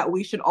believe that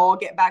we should all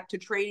get back to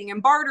trading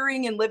and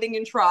bartering and living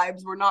in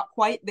tribes, we're not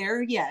quite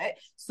there yet.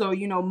 So,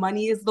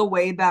 money is the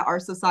way that our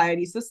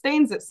society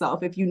sustains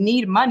itself. If you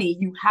need money,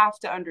 you have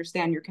to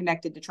understand you're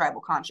connected to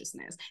tribal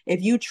consciousness.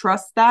 If you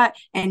trust that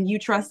and you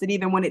trust it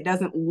even when it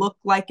doesn't look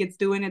like it's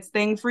doing its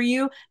thing for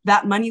you,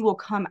 that money will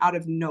come out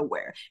of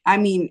nowhere. I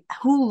mean,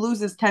 who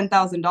loses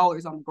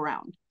 $10,000 on the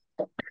ground?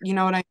 You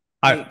know what I mean?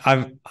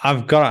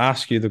 I've got to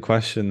ask you the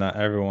question that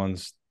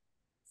everyone's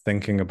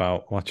thinking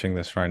about watching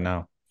this right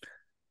now.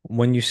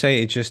 When you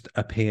say it just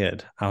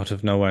appeared out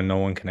of nowhere, no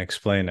one can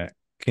explain it.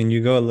 Can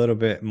you go a little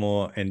bit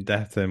more in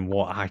depth in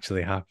what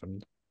actually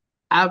happened?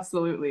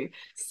 Absolutely.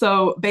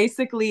 So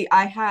basically,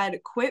 I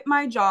had quit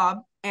my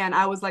job And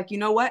I was like, you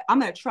know what? I'm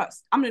going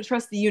to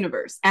trust the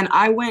universe. And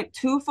I went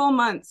 2 full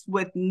months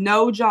with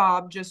no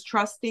job, just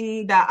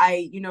trusting that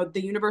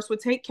the universe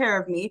would take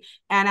care of me.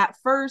 And at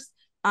first,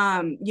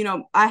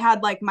 I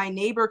had like my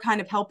neighbor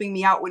kind of helping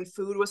me out when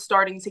food was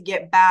starting to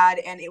get bad.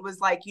 And it was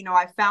like,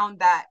 I found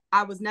that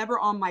I was never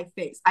on my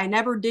face. I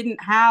never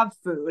didn't have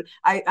food.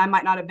 I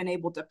might not have been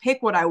able to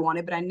pick what I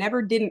wanted, but I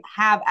never didn't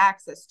have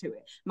access to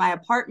it. My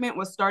apartment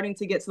was starting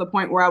to get to the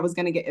point where I was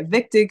going to get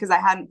evicted because I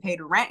hadn't paid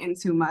rent in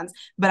 2 months,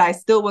 but I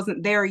still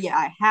wasn't there yet.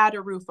 I had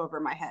a roof over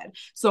my head.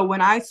 So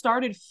when I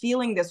started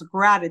feeling this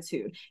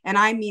gratitude, and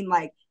I mean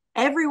like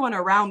everyone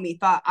around me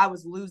thought I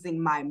was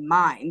losing my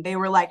mind. They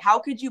were like, how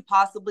could you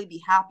possibly be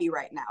happy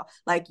right now?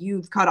 Like,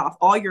 you've cut off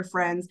all your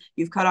friends,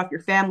 you've cut off your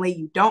family,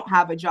 you don't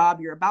have a job,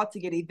 you're about to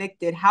get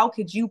evicted. How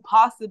could you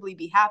possibly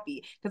be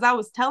happy? Because I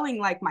was telling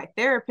like my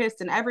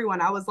therapist and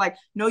everyone, I was like,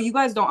 no, you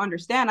guys don't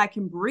understand. I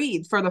can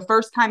breathe for the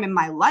first time in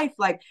my life.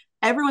 Like,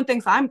 everyone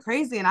thinks I'm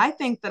crazy and I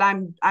think that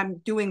I'm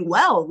doing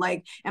well.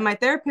 Like, and my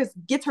therapist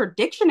gets her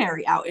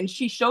dictionary out and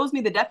she shows me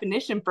the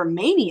definition for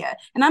mania.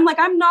 And I'm like,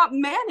 I'm not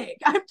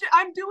manic.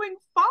 I'm doing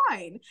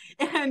fine.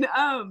 And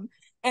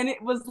it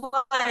was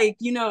like,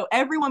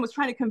 everyone was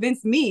trying to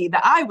convince me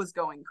that I was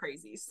going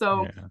crazy.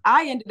 So Yeah.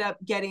 I ended up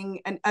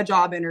getting a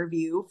job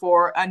interview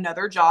for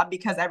another job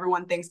because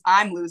everyone thinks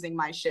I'm losing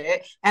my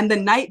shit. And the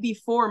night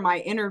before my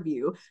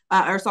interview,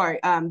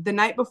 the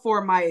night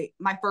before my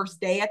first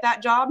day at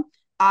that job,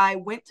 I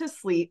went to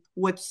sleep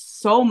with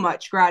so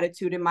much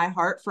gratitude in my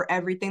heart for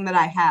everything that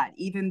I had,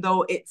 even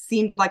though it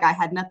seemed like I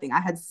had nothing. I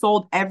had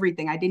sold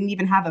everything. I didn't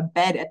even have a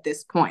bed at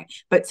this point.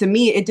 But to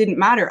me, it didn't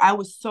matter. I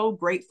was so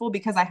grateful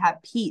because I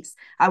had peace.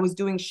 I was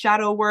doing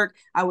shadow work.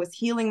 I was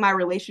healing my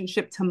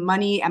relationship to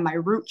money and my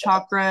root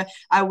chakra.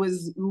 I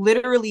was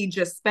literally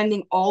just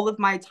spending all of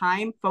my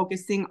time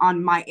focusing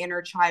on my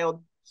inner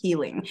child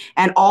healing.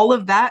 And all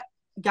of that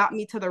got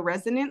me to the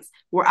resonance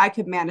where I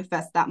could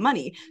manifest that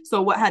money. So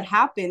what had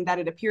happened that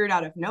it appeared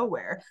out of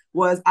nowhere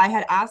was I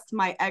had asked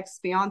my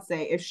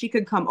ex-fiance if she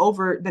could come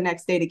over the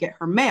next day to get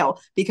her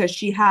mail because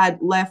she had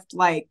left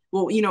like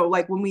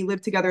when we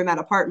lived together in that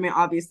apartment,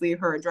 obviously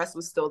her address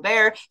was still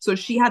there. So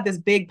she had this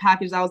big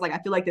package. I was like, I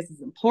feel like this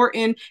is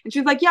important. And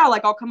she's like, yeah,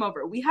 like I'll come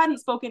over. We hadn't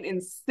spoken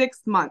in 6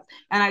 months.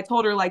 And I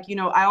told her like,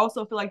 I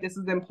also feel like this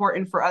is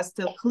important for us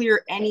to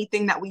clear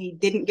anything that we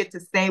didn't get to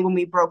say when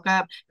we broke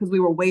up because we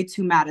were way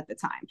too mad at the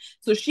time.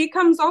 So she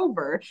comes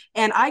over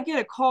and I get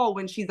a call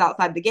when she's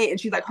outside the gate and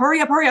she's like, hurry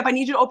up. I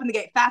need you to open the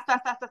gate fast,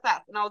 fast, fast, fast,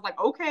 fast. And I was like,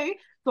 okay.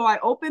 So I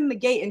open the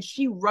gate and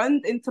she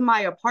runs into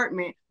my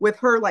apartment with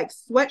her like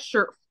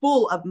sweatshirt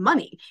full of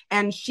money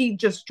and she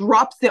just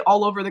drops it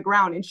all over the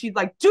ground. And she's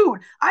like, dude,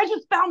 I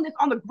just found this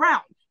on the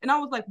ground. And I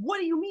was like, what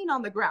do you mean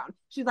on the ground?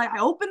 She's like, I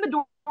opened the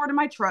door to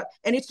my truck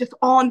and it's just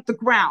on the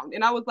ground.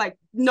 And I was like,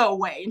 no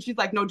way. And she's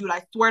like, no, dude,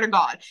 I swear to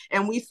God.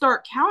 And we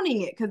start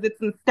counting it because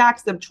it's in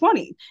stacks of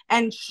 20.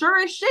 And sure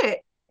as shit,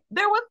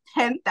 there was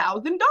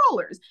 $10,000.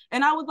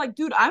 And I was like,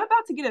 dude, I'm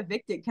about to get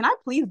evicted. Can I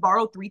please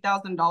borrow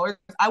 $3,000?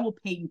 I will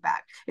pay you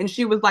back. And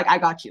she was like, I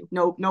got you.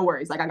 No, no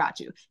worries. Like, I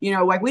got you.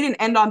 Like we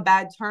didn't end on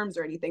bad terms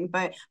or anything.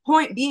 But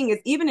point being is,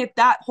 even if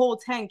that whole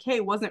 10K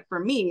wasn't for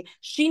me,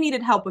 she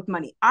needed help with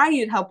money. I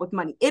needed help with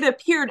money. It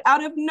appeared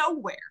out of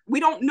nowhere.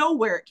 We don't know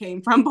where it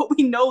came from, but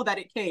we know that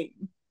it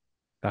came.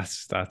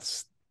 That's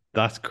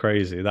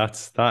crazy.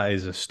 That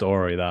is a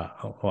story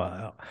that,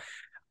 wow.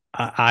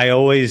 I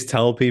always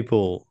tell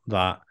people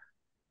that,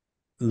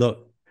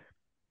 look,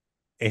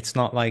 it's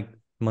not like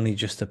money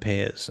just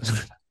appears.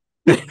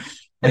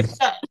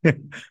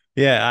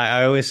 Yeah,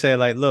 I always say,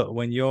 like, look,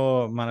 when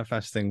you're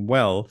manifesting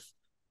wealth,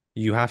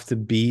 you have to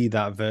be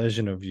that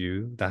version of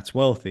you that's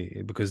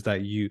wealthy, because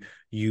that you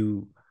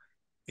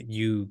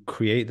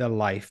create the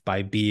life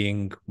by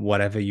being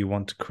whatever you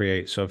want to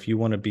create. So if you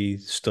want to be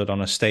stood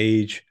on a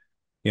stage,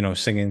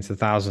 singing to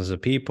thousands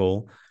of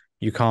people,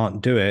 you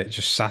can't do it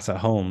just sat at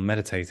home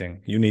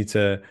meditating. You need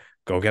to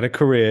go get a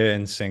career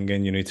in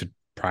singing. You need to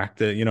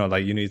practice,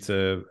 like you need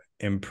to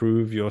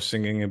improve your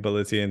singing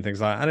ability and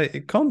things like that. And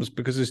it comes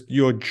because it's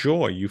your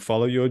joy. You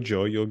follow your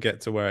joy, you'll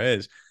get to where it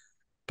is.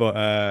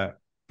 But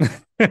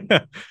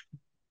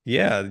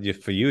yeah,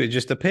 for you, it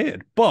just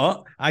appeared.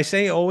 But I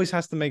say it always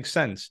has to make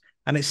sense.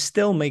 And it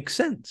still makes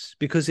sense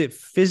because it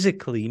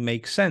physically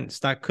makes sense.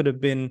 That could have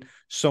been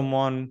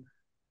someone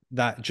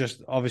that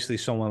just obviously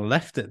someone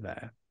left it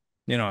there.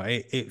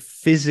 It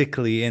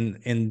physically,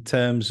 in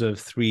terms of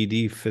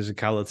 3D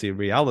physicality,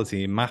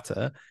 reality,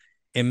 matter,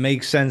 it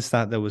makes sense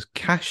that there was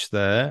cash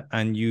there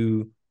and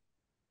you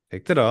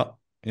picked it up,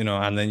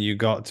 and then you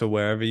got to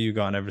wherever you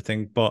got and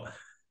everything. But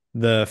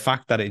the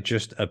fact that it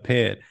just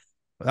appeared,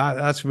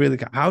 that's really,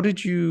 how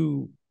did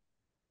you,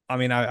 I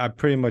mean, I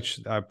pretty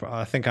much,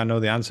 I think I know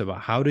the answer, but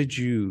how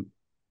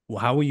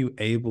were you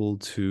able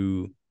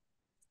to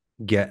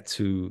get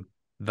to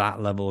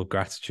that level of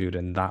gratitude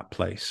in that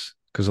place?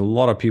 Because a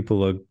lot of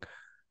people are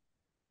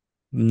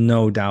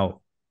no doubt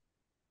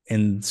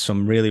in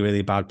some really,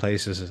 really bad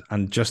places.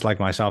 And just like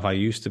myself, I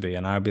used to be,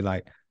 and I'd be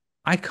like,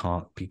 I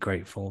can't be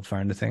grateful for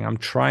anything. I'm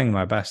trying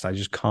my best. I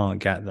just can't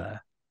get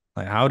there.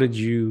 Like, how did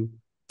you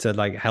to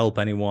like help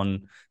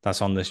anyone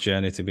that's on this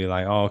journey to be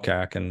like, oh, okay,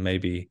 I can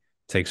maybe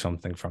take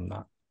something from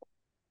that?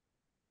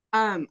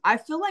 I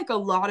feel like a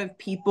lot of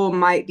people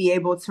might be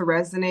able to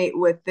resonate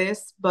with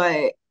this,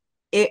 but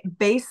it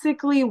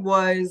basically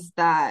was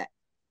that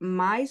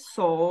my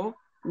soul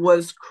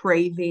was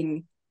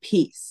craving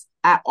peace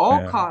at all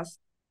Yeah, costs, to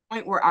the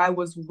point where I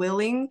was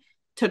willing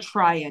to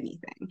try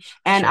anything.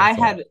 And so I I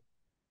thought, had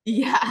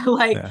yeah,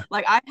 like yeah,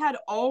 like I had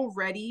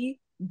already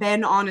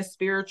been on a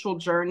spiritual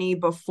journey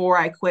before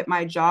I quit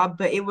my job,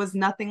 but it was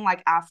nothing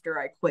like after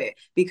I quit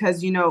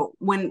because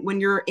when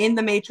you're in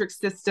the matrix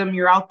system,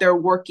 you're out there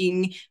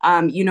working,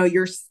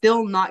 you're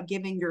still not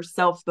giving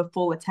yourself the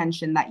full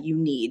attention that you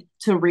need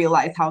to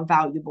realize how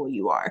valuable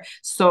you are.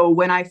 So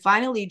when I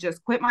finally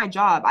just quit my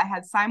job, I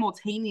had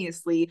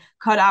simultaneously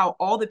cut out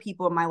all the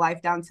people in my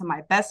life down to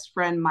my best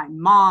friend, my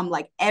mom,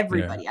 like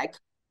yeah, everybody. I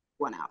cut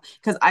one out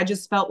because I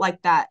just felt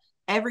like that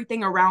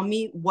everything around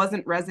me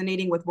wasn't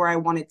resonating with where I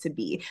wanted to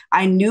be.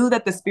 I knew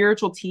that the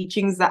spiritual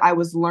teachings that I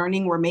was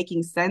learning were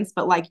making sense,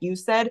 but like you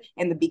said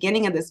in the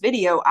beginning of this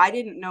video, I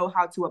didn't know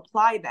how to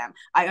apply them.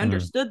 I mm,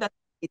 understood that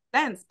it made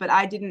sense, but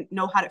I didn't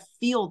know how to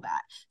feel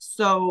that.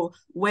 So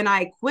when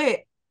I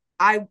quit,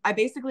 I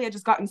basically had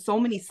just gotten so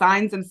many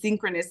signs and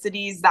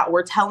synchronicities that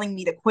were telling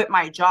me to quit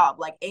my job.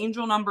 Like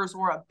angel numbers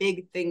were a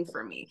big thing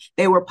for me.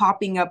 They were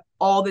popping up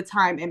all the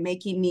time and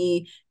making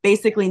me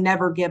basically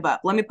never give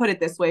up. Let me put it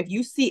this way. If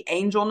you see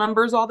angel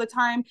numbers all the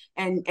time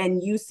and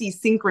you see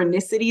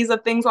synchronicities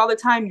of things all the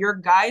time, your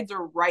guides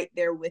are right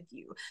there with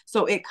you.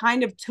 So it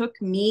kind of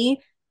took me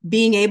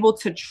being able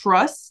to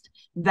trust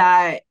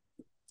that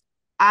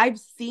I've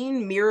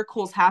seen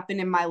miracles happen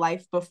in my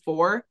life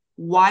before.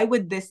 Why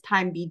would this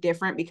time be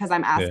different? Because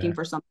I'm yeah, asking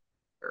for something.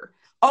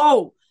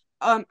 Oh,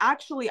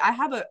 actually, I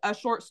have a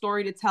short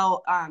story to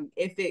tell.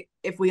 If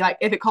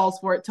it calls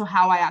for it, to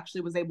how I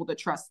actually was able to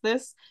trust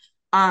this.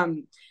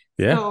 Um,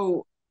 yeah,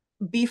 so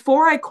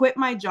before I quit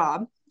my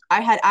job,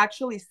 I had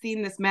actually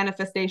seen this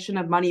manifestation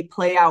of money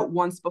play out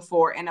once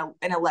before in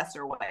a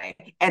lesser way,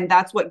 and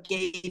that's what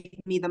gave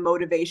me the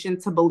motivation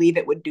to believe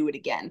it would do it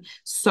again.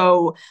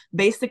 So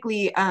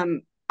basically,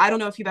 I don't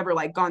know if you've ever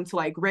like gone to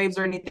like raves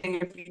or anything,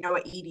 if you know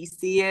what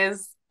EDC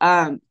is.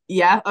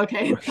 Yeah,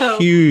 okay. So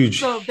huge,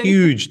 so basically,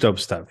 huge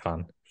dubstep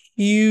fan,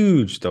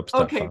 huge dubstep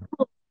okay, fan.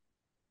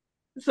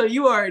 so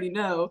you already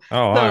know.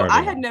 Oh, I So already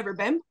I had know. never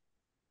been.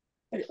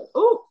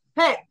 Oh,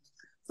 hey,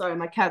 sorry,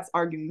 my cat's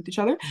arguing with each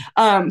other.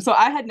 So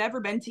I had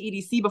never been to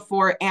EDC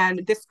before,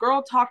 and this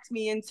girl talked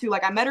me into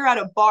like I met her at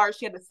a bar.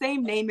 She had the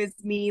same name as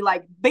me,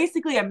 like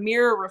basically a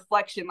mirror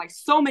reflection. Like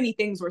so many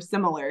things were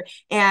similar.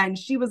 And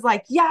she was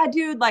like, "Yeah,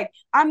 dude, like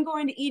I'm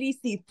going to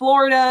EDC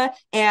Florida,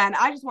 and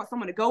I just want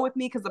someone to go with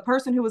me because the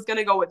person who was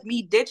gonna go with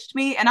me ditched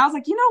me." And I was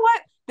like, you know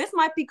what? This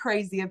might be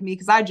crazy of me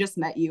because I just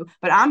met you,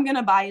 but I'm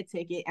gonna buy a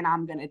ticket and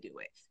I'm gonna do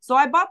it. So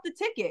I bought the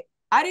ticket.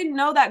 I didn't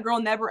know that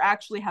girl never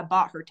actually had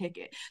bought her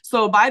ticket.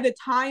 So by the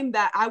time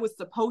that I was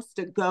supposed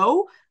to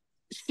go,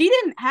 she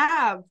didn't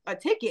have a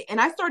ticket.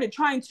 And I started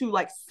trying to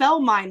like sell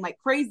mine like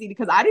crazy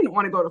because I didn't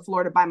want to go to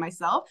Florida by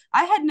myself.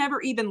 I had never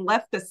even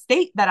left the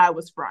state that I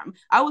was from.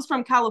 I was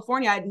from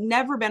California. I'd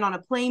never been on a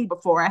plane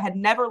before. I had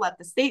never left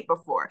the state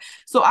before.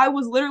 So I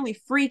was literally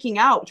freaking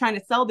out trying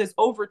to sell this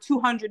over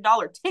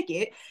 $200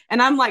 ticket.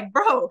 And I'm like,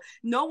 bro,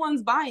 no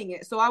one's buying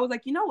it. So I was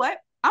like, you know what?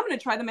 I'm going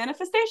to try the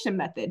manifestation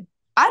method.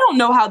 I don't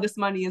know how this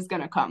money is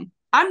going to come.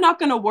 I'm not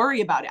going to worry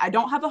about it. I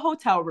don't have a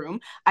hotel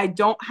room. I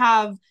don't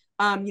have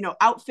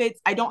outfits.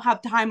 I don't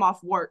have time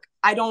off work.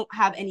 I don't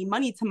have any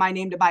money to my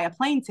name to buy a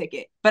plane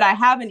ticket, but I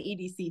have an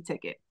EDC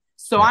ticket.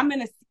 So Yeah. I'm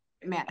going to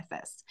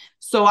manifest.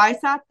 So I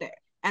sat there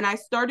and I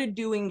started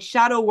doing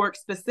shadow work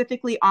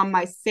specifically on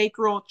my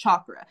sacral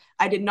chakra.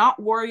 I did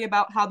not worry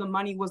about how the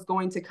money was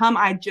going to come.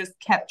 I just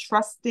kept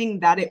trusting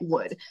that it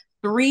would.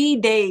 3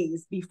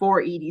 days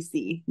before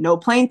EDC, no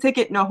plane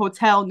ticket, no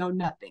hotel, no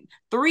nothing.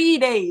 3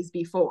 days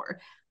before,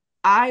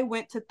 I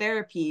went to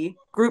therapy,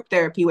 group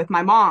therapy with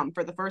my mom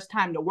for the first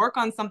time to work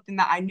on something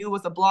that I knew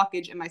was a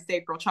blockage in my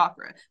sacral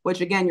chakra,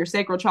 which again, your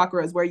sacral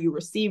chakra is where you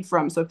receive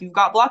from. So if you've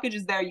got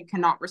blockages there, you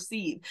cannot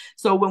receive.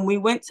 So when we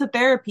went to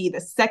therapy,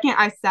 the second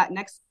I sat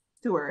next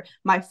to her,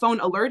 my phone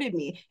alerted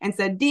me and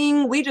said,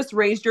 "Ding, we just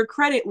raised your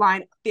credit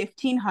line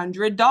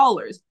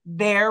 $1,500.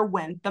 There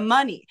went the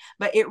money."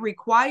 But it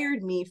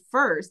required me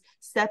first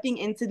stepping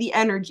into the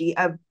energy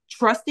of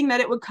trusting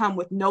that it would come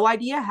with no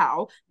idea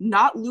how,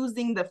 not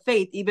losing the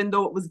faith, even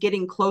though it was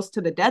getting close to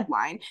the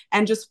deadline,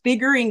 and just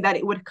figuring that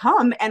it would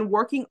come and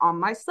working on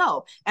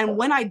myself. And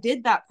when I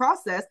did that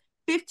process,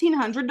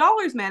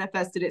 $1,500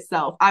 manifested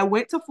itself. I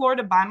went to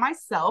Florida by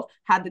myself,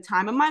 had the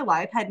time of my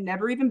life, had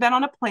never even been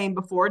on a plane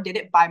before, did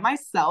it by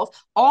myself,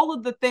 all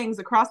of the things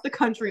across the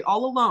country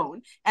all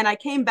alone. And I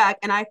came back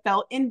and I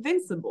felt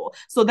invincible.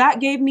 So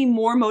that gave me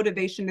more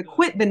motivation to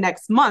quit the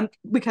next month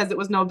because it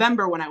was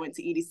November when I went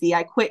to EDC.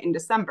 I quit in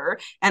December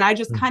and I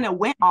just kind of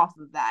went off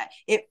of that.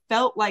 It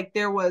felt like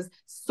there was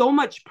so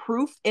much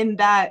proof in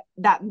that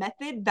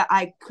method that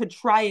I could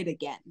try it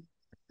again.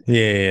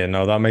 Yeah,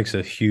 no, that makes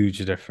a huge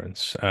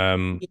difference.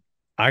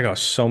 I got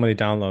so many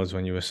downloads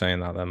when you were saying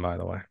that then, by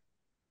the way.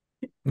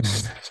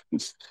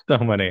 So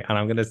many, and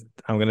I'm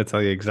gonna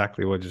tell you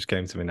exactly what just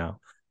came to me now.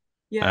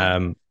 Yeah.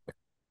 Um,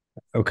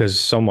 because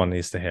someone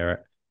needs to hear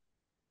it.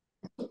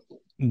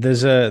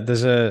 There's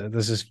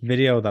this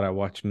video that I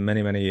watched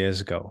many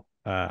years ago,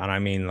 and I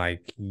mean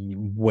like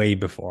way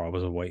before I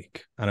was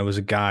awake. And it was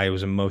a guy, who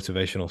was a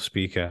motivational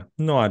speaker.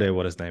 No idea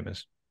what his name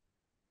is.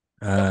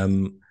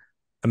 Um,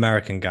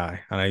 American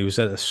guy, and he was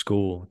at a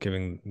school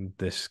giving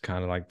this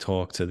kind of like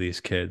talk to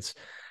these kids,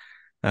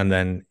 and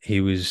then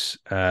he was,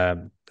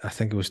 I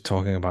think he was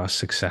talking about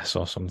success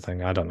or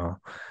something. I don't know.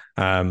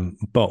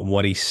 But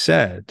what he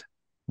said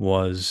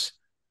was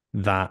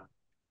that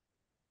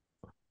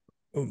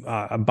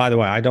by the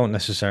way, I don't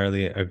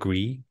necessarily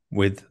agree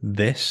with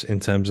this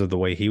in terms of the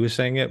way he was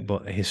saying it,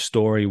 but his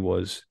story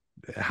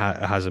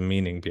has a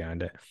meaning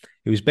behind it.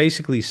 He was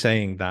basically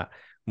saying that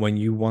when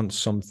you want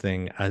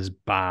something as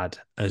bad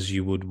as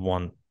you would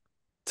want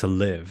to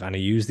live, and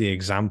he used the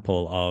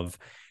example of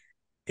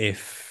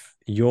if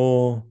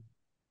you're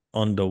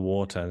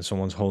underwater and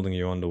someone's holding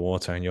you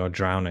underwater and you're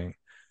drowning,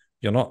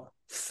 you're not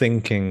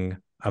thinking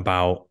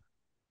about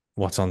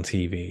what's on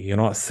TV. You're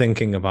not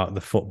thinking about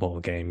the football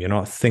game. You're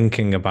not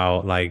thinking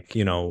about like,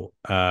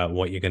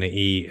 what you're going to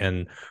eat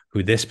and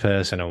who this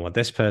person and what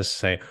this person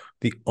say.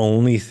 The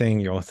only thing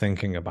you're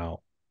thinking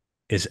about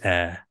is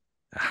air.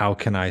 How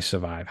can I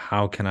survive?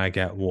 How can I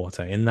get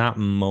water? In that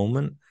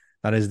moment,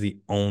 that is the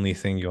only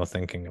thing you're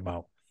thinking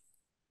about.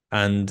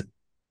 And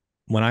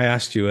when I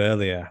asked you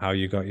earlier how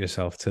you got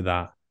yourself to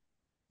that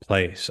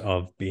place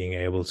of being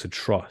able to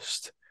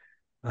trust,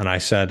 and I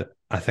said,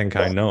 I think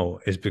I know,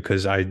 is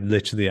because I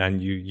literally,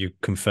 and you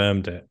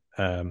confirmed it.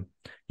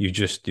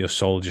 Your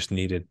soul just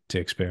needed to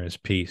experience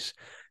peace.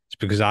 It's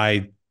because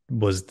I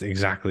was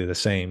exactly the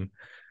same.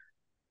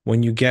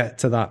 When you get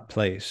to that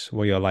place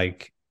where you're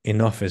like,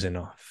 enough is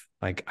enough.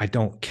 Like, I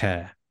don't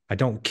care. I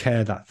don't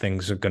care that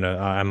things are gonna,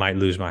 I might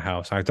lose my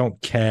house. I don't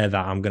care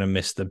that I'm gonna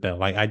miss the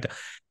bill.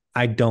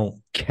 I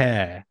don't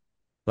care.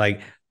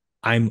 Like,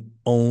 I'm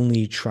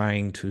only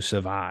trying to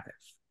survive.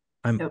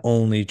 I'm Yep.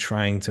 only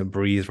trying to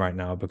breathe right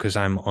now because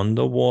I'm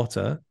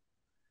underwater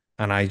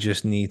and I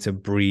just need to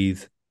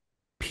breathe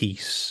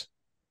peace.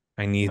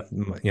 I need,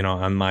 Yep.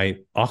 and my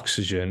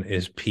oxygen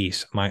is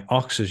peace. My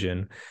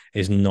oxygen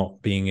is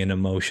not being in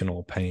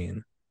emotional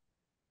pain.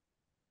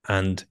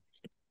 And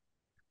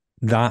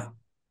that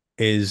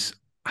is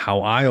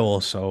how I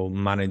also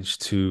manage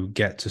to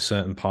get to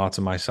certain parts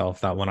of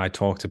myself that when I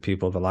talk to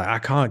people, they're like, I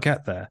can't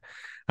get there.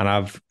 And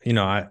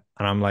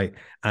I'm like,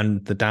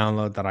 and the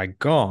download that I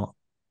got,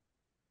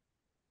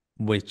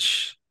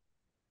 which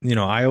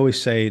I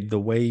always say the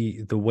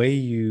way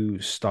you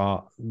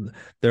start,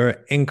 there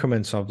are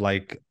increments of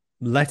like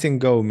letting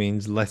go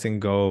means letting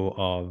go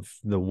of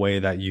the way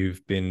that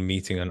you've been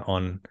meeting an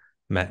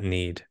unmet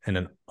need in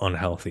an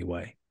unhealthy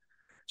way.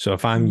 So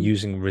if I'm Mhm.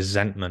 using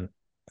resentment,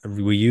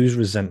 we use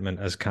resentment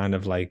as kind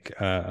of like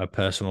a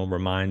personal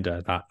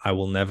reminder that I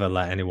will never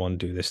let anyone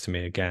do this to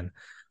me again.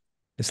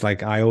 It's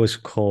like I always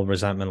call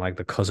resentment like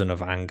the cousin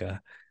of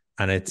anger,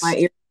 and My it's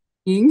ear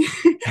ringing.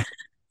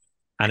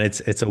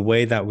 it's a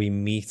way that we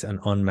meet an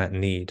unmet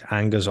need.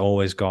 Anger's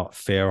always got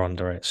fear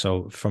under it.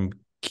 So from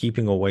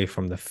keeping away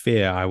from the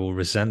fear, I will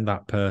resent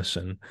that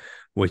person,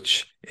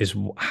 which is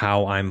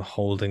how I'm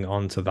holding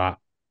on to that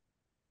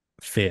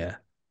fear.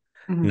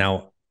 Mhm.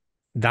 Now,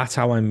 that's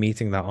how I'm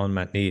meeting that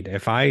unmet need.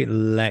 If I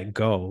let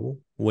go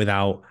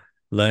without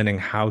learning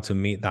how to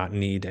meet that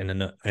need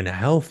in a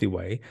healthy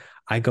way,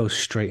 I go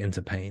straight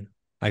into pain.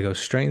 I go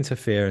straight into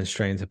fear and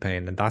straight into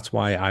pain. And that's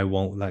why I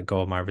won't let go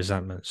of my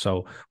resentment.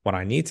 So what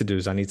I need to do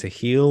is I need to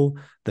heal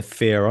the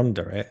fear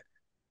under it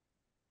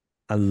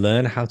and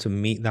learn how to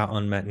meet that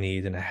unmet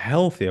need in a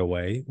healthier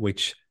way,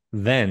 which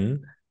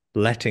then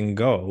letting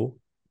go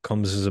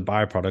comes as a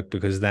byproduct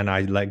because then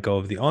I let go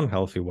of the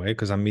unhealthy way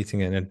because I'm meeting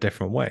it in a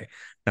different way.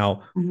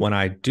 Now, Mhm. when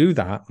I do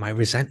that, my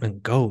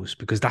resentment goes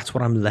because that's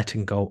what I'm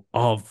letting go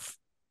of.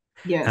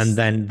 And Yes.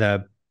 then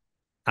the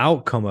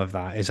outcome of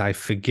that is I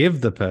forgive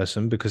the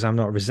person because I'm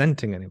not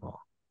resenting anymore.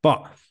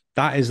 But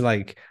that is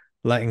like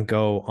letting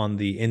go on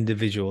the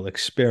individual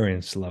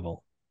experience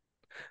level.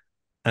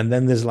 And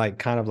then there's like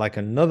kind of like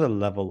another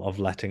level of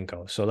letting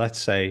go. So let's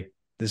say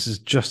this is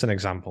just an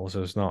example.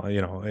 So it's not,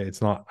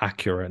 it's not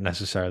accurate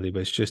necessarily,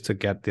 but it's just to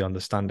get the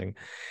understanding.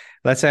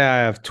 Let's say I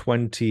have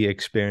 20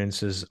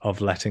 experiences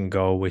of letting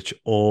go, which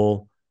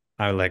all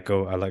I let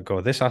go. I let go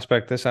of this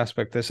aspect, this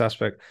aspect, this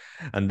aspect.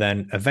 And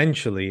then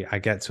eventually I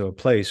get to a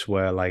place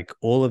where like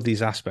all of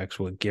these aspects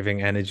were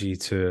giving energy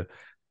to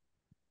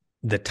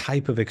the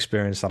type of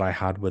experience that I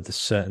had with the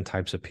certain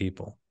types of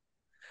people.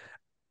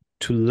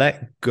 To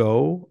let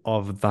go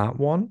of that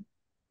one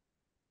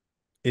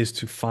is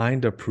to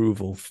find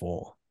approval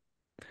for.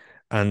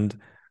 And,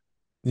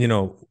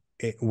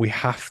 we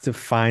have to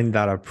find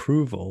that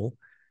approval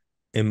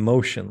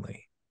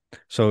emotionally.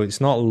 So it's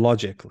not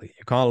logically.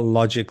 You can't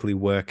logically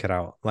work it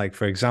out. Like,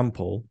 for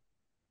example,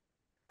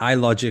 I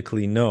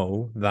logically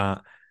know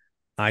that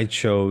I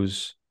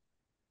chose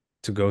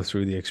to go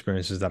through the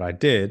experiences that I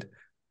did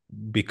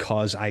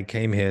because I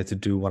came here to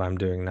do what I'm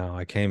doing now.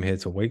 I came here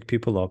to wake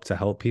people up, to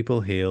help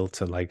people heal,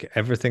 to like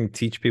everything,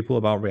 teach people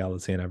about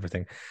reality and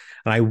everything.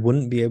 And I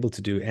wouldn't be able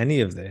to do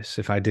any of this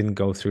if I didn't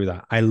go through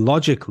that. I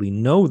logically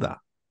know that.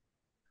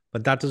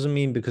 But that doesn't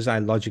mean because I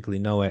logically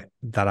know it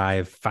that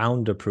I've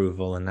found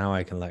approval and now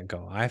I can let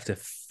go. I have to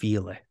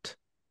feel it.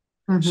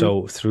 Mm-hmm.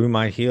 So through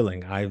my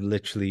healing, I've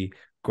literally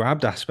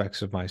grabbed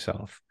aspects of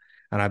myself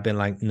and I've been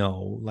like,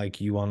 no, like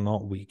you are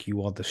not weak.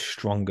 You are the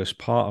strongest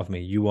part of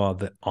me. You are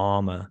the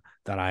armor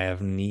that I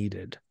have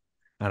needed.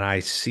 And I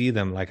see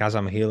them like as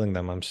I'm healing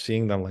them, I'm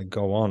seeing them like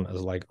go on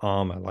as like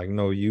armor. Like,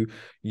 no,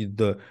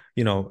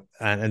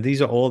 and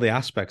these are all the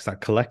aspects that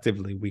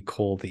collectively we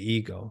call the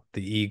ego.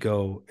 The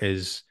ego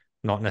is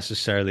not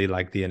necessarily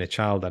like the inner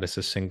child, that is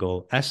a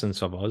single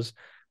essence of us.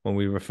 When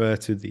we refer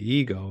to the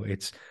ego,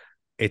 it's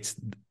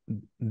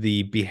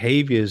the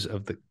behaviors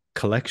of the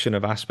collection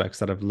of aspects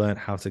that have learned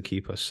how to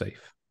keep us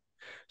safe.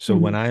 So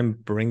Mm-hmm. when I'm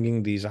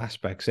bringing these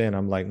aspects in,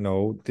 I'm like,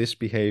 no, this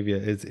behavior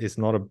is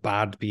not a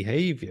bad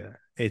behavior.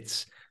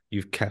 It's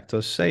you've kept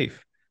us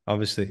safe.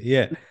 Obviously,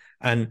 yeah.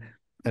 And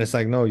it's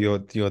like, no, you're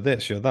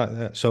this, you're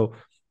that. So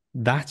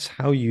that's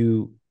how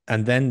you,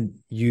 and then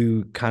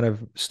you kind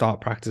of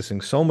start practicing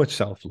so much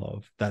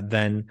self-love that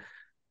then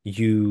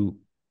you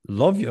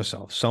love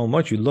yourself so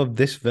much. You love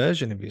this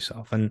version of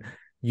yourself. And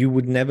you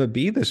would never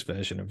be this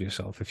version of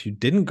yourself if you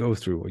didn't go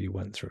through what you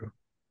went through.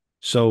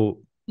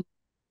 So,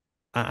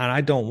 and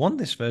I don't want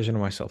this version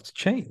of myself to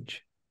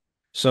change.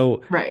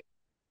 So Right.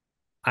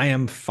 I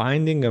am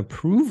finding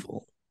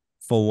approval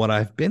for what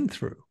I've been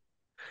through.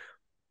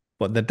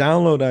 But the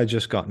download I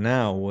just got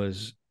now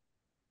was,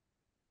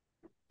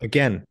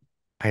 again,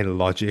 I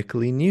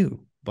logically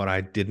knew, but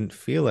I didn't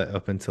feel it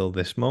up until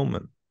this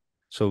moment.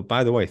 So,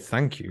 by the way,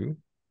 thank you,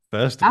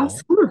 first of all.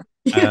 Absolutely.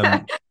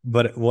 Yeah.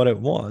 But what it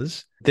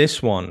was,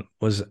 this one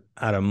was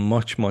at a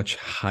much, much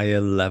higher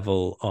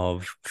level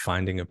of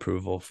finding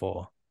approval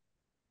for.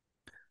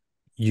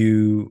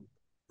 You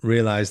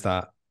realize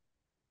that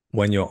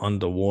when you're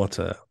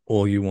underwater,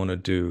 all you want to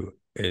do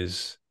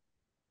is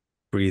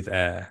breathe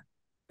air.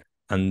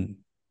 And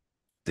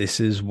this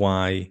is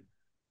why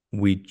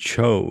we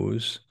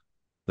chose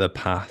the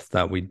path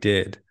that we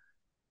did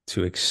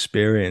to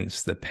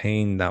experience the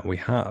pain that we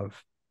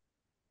have,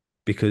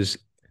 because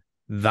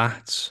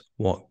that's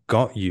what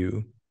got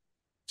you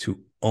to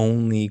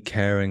only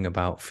caring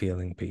about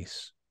feeling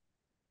peace,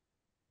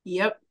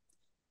 Yep.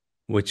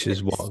 which is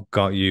It's, what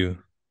got you,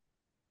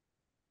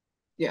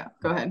 yeah,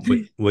 go ahead.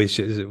 which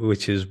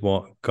is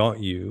what got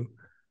you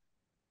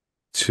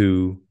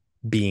to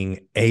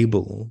being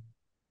able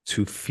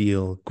to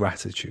feel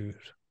gratitude.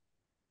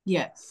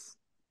 Yes.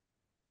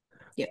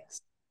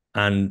 Yes.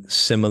 And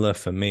similar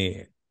for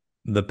me,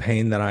 the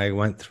pain that I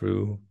went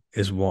through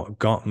is what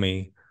got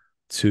me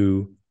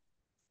to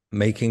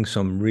making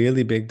some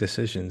really big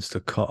decisions to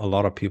cut a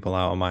lot of people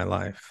out of my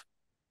life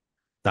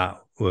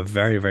that were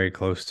very, very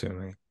close to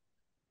me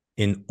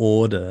in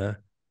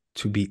order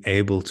to be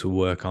able to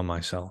work on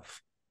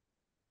myself,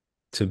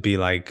 to be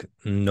like,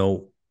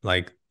 no,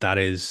 like that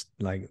is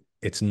like,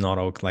 it's not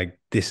okay. Like,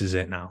 this is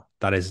it now.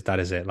 That is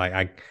it.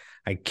 Like,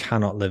 I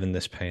cannot live in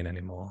this pain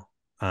anymore.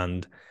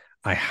 And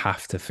I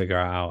have to figure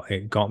it out.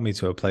 It got me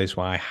to a place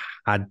where I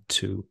had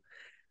to,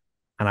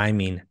 and I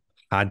mean,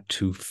 had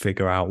to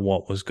figure out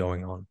what was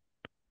going on.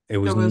 It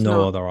was There was no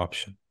no, other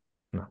option.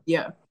 No,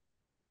 yeah.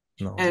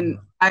 no, And no.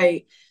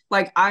 I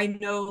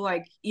know,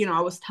 like,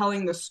 I was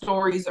telling the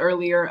stories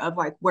earlier of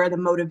like where the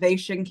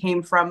motivation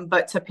came from,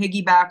 but to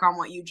piggyback on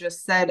what you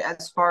just said,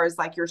 as far as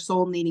like your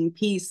soul needing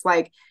peace,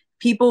 like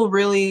people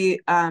really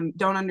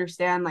don't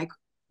understand, like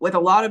with a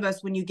lot of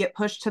us, when you get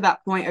pushed to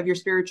that point of your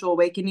spiritual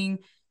awakening,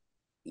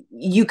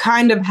 you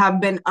kind of have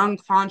been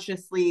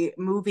unconsciously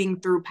moving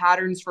through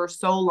patterns for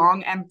so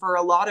long. And for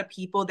a lot of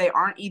people, they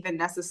aren't even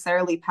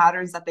necessarily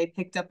patterns that they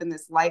picked up in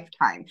this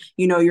lifetime.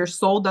 Your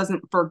soul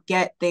doesn't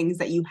forget things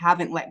that you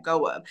haven't let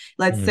go of.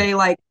 Let's Mm, say,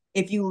 like,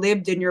 if you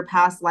lived in your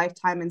past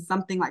lifetime and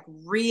something like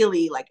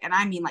really like, and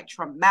I mean like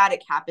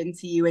traumatic happened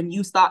to you, and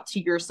you thought to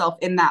yourself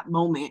in that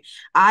moment,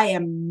 I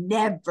am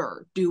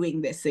never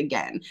doing this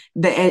again.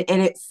 And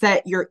it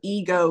set your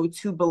ego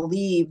to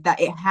believe that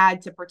it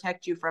had to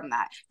protect you from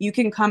that. You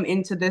can come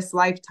into this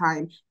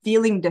lifetime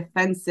feeling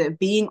defensive,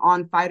 being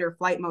on fight or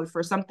flight mode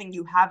for something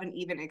you haven't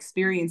even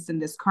experienced in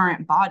this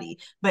current body,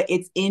 but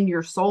it's in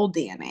your soul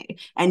DNA.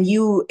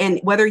 And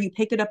whether you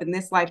picked it up in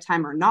this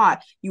lifetime or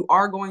not, you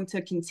are going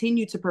to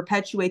continue to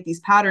perpetuate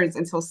these patterns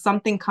until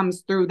something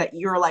comes through that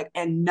you're like,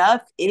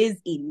 enough is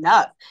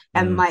enough.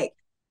 And mm,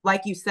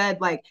 like you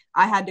said, like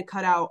I had to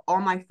cut out all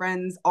my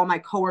friends, all my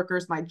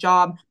coworkers, my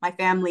job, my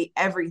family,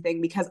 everything,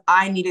 because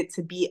I needed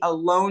to be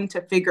alone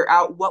to figure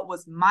out what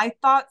was my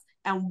thoughts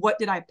and what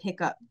did I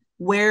pick up.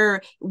 Where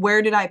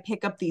did I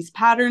pick up these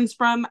patterns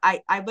from?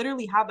 I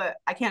literally have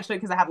I can't show you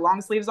because I have long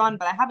sleeves on,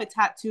 but I have a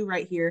tattoo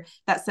right here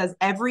that says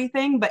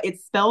everything, but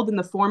it's spelled in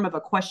the form of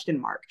a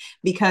question mark.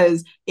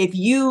 Because if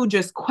you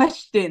just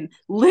question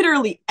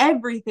literally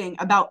everything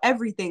about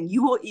everything,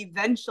 you will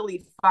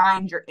eventually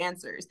find your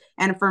answers.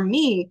 And for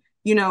me,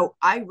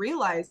 I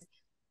realized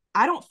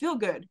I don't feel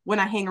good when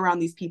I hang around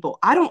these people.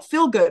 I don't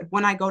feel good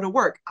when I go to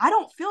work. I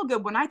don't feel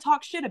good when I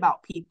talk shit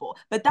about people.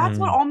 But that's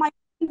what Mm, all my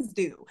friends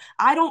do.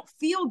 I don't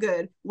feel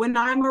good when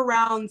I'm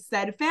around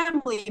said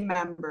family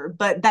member,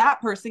 but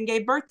that person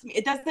gave birth to me.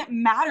 It doesn't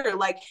matter.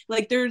 Like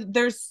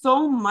there's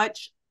so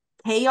much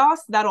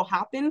chaos that'll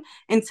happen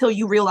until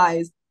you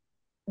realize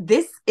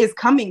this is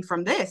coming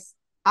from this.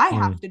 I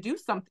have mm, to do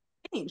something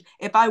to change.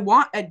 If I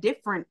want a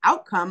different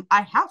outcome,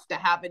 I have to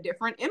have a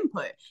different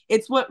input.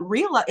 It's what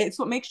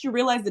makes you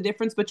realize the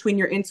difference between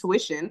your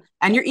intuition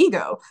and your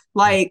ego.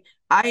 mm, Like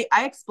I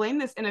explained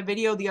this in a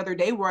video the other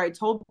day where I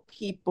told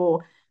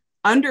people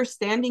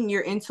understanding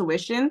your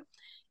intuition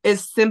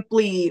is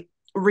simply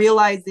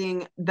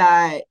realizing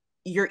that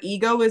your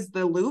ego is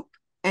the loop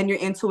and your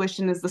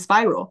intuition is the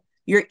spiral.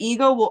 Your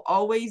ego will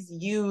always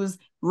use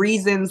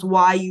reasons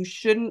why you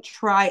shouldn't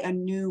try a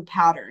new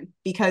pattern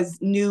because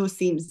new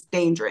seems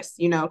dangerous.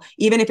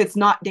 Even if it's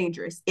not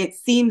dangerous, it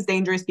seems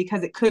dangerous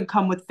because it could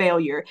come with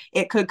failure,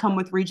 it could come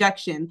with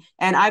rejection.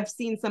 And I've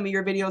seen some of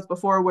your videos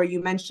before where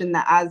you mentioned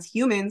that as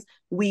humans,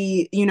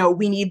 we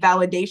need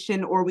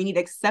validation or we need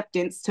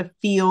acceptance to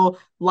feel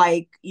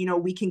like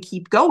we can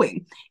keep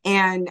going.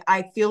 And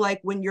I feel like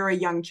when you're a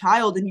young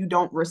child and you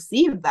don't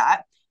receive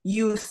that,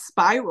 you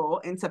spiral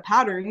into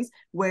patterns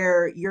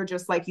where you're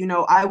just like,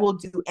 I will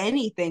do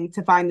anything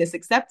to find this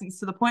acceptance,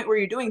 to the point where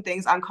you're doing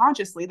things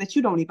unconsciously that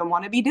you don't even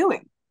want to be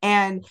doing.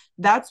 And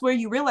that's where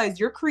you realize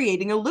you're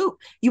creating a loop.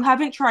 You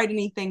haven't tried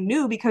anything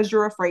new because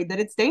you're afraid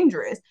that it's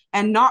dangerous.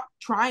 And not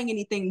trying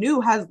anything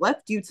new has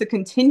left you to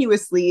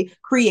continuously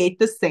create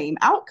the same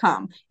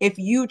outcome. If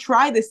you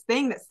try this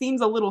thing that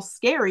seems a little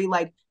scary,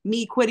 like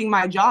me quitting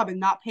my job and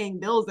not paying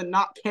bills and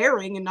not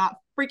caring and not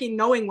freaking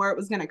knowing where it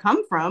was going to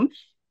come from,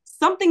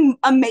 something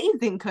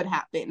amazing could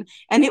happen.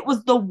 And it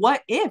was the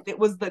what if, it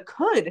was the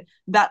could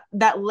that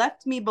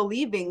left me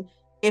believing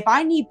if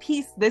I need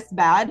peace this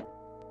bad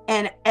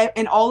and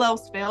all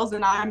else fails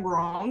and I'm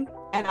wrong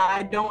and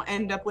I don't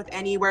end up with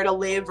anywhere to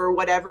live or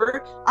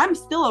whatever, I'm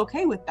still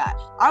okay with that.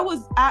 I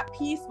was at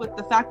peace with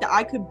the fact that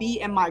I could be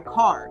in my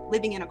car,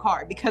 living in a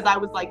car, because I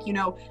was like,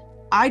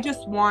 I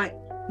just want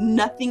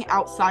nothing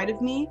outside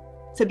of me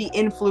to be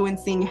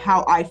influencing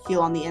how I feel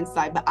on the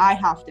inside, but I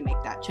have to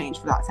make that change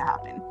for that to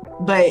happen.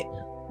 But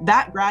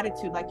that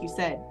gratitude, like you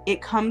said,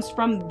 it comes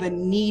from the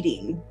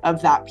needing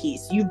of that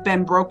peace. You've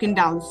been broken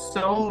down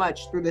so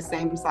much through the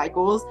same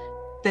cycles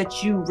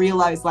that you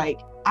realize, like,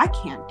 I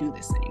can't do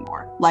this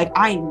anymore. Like,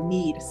 I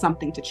need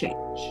something to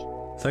change.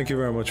 Thank you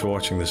very much for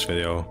watching this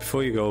video.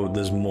 Before you go,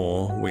 there's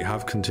more. We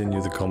have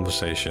continued the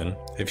conversation.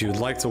 If you would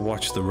like to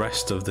watch the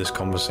rest of this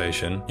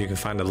conversation, you can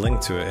find a link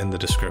to it in the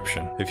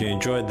description. If you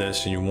enjoyed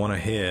this and you want to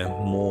hear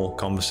more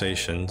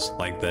conversations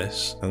like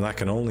this, then that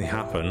can only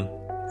happen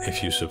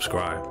if you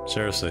subscribe.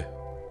 Seriously,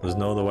 there's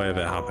no other way of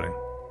it happening.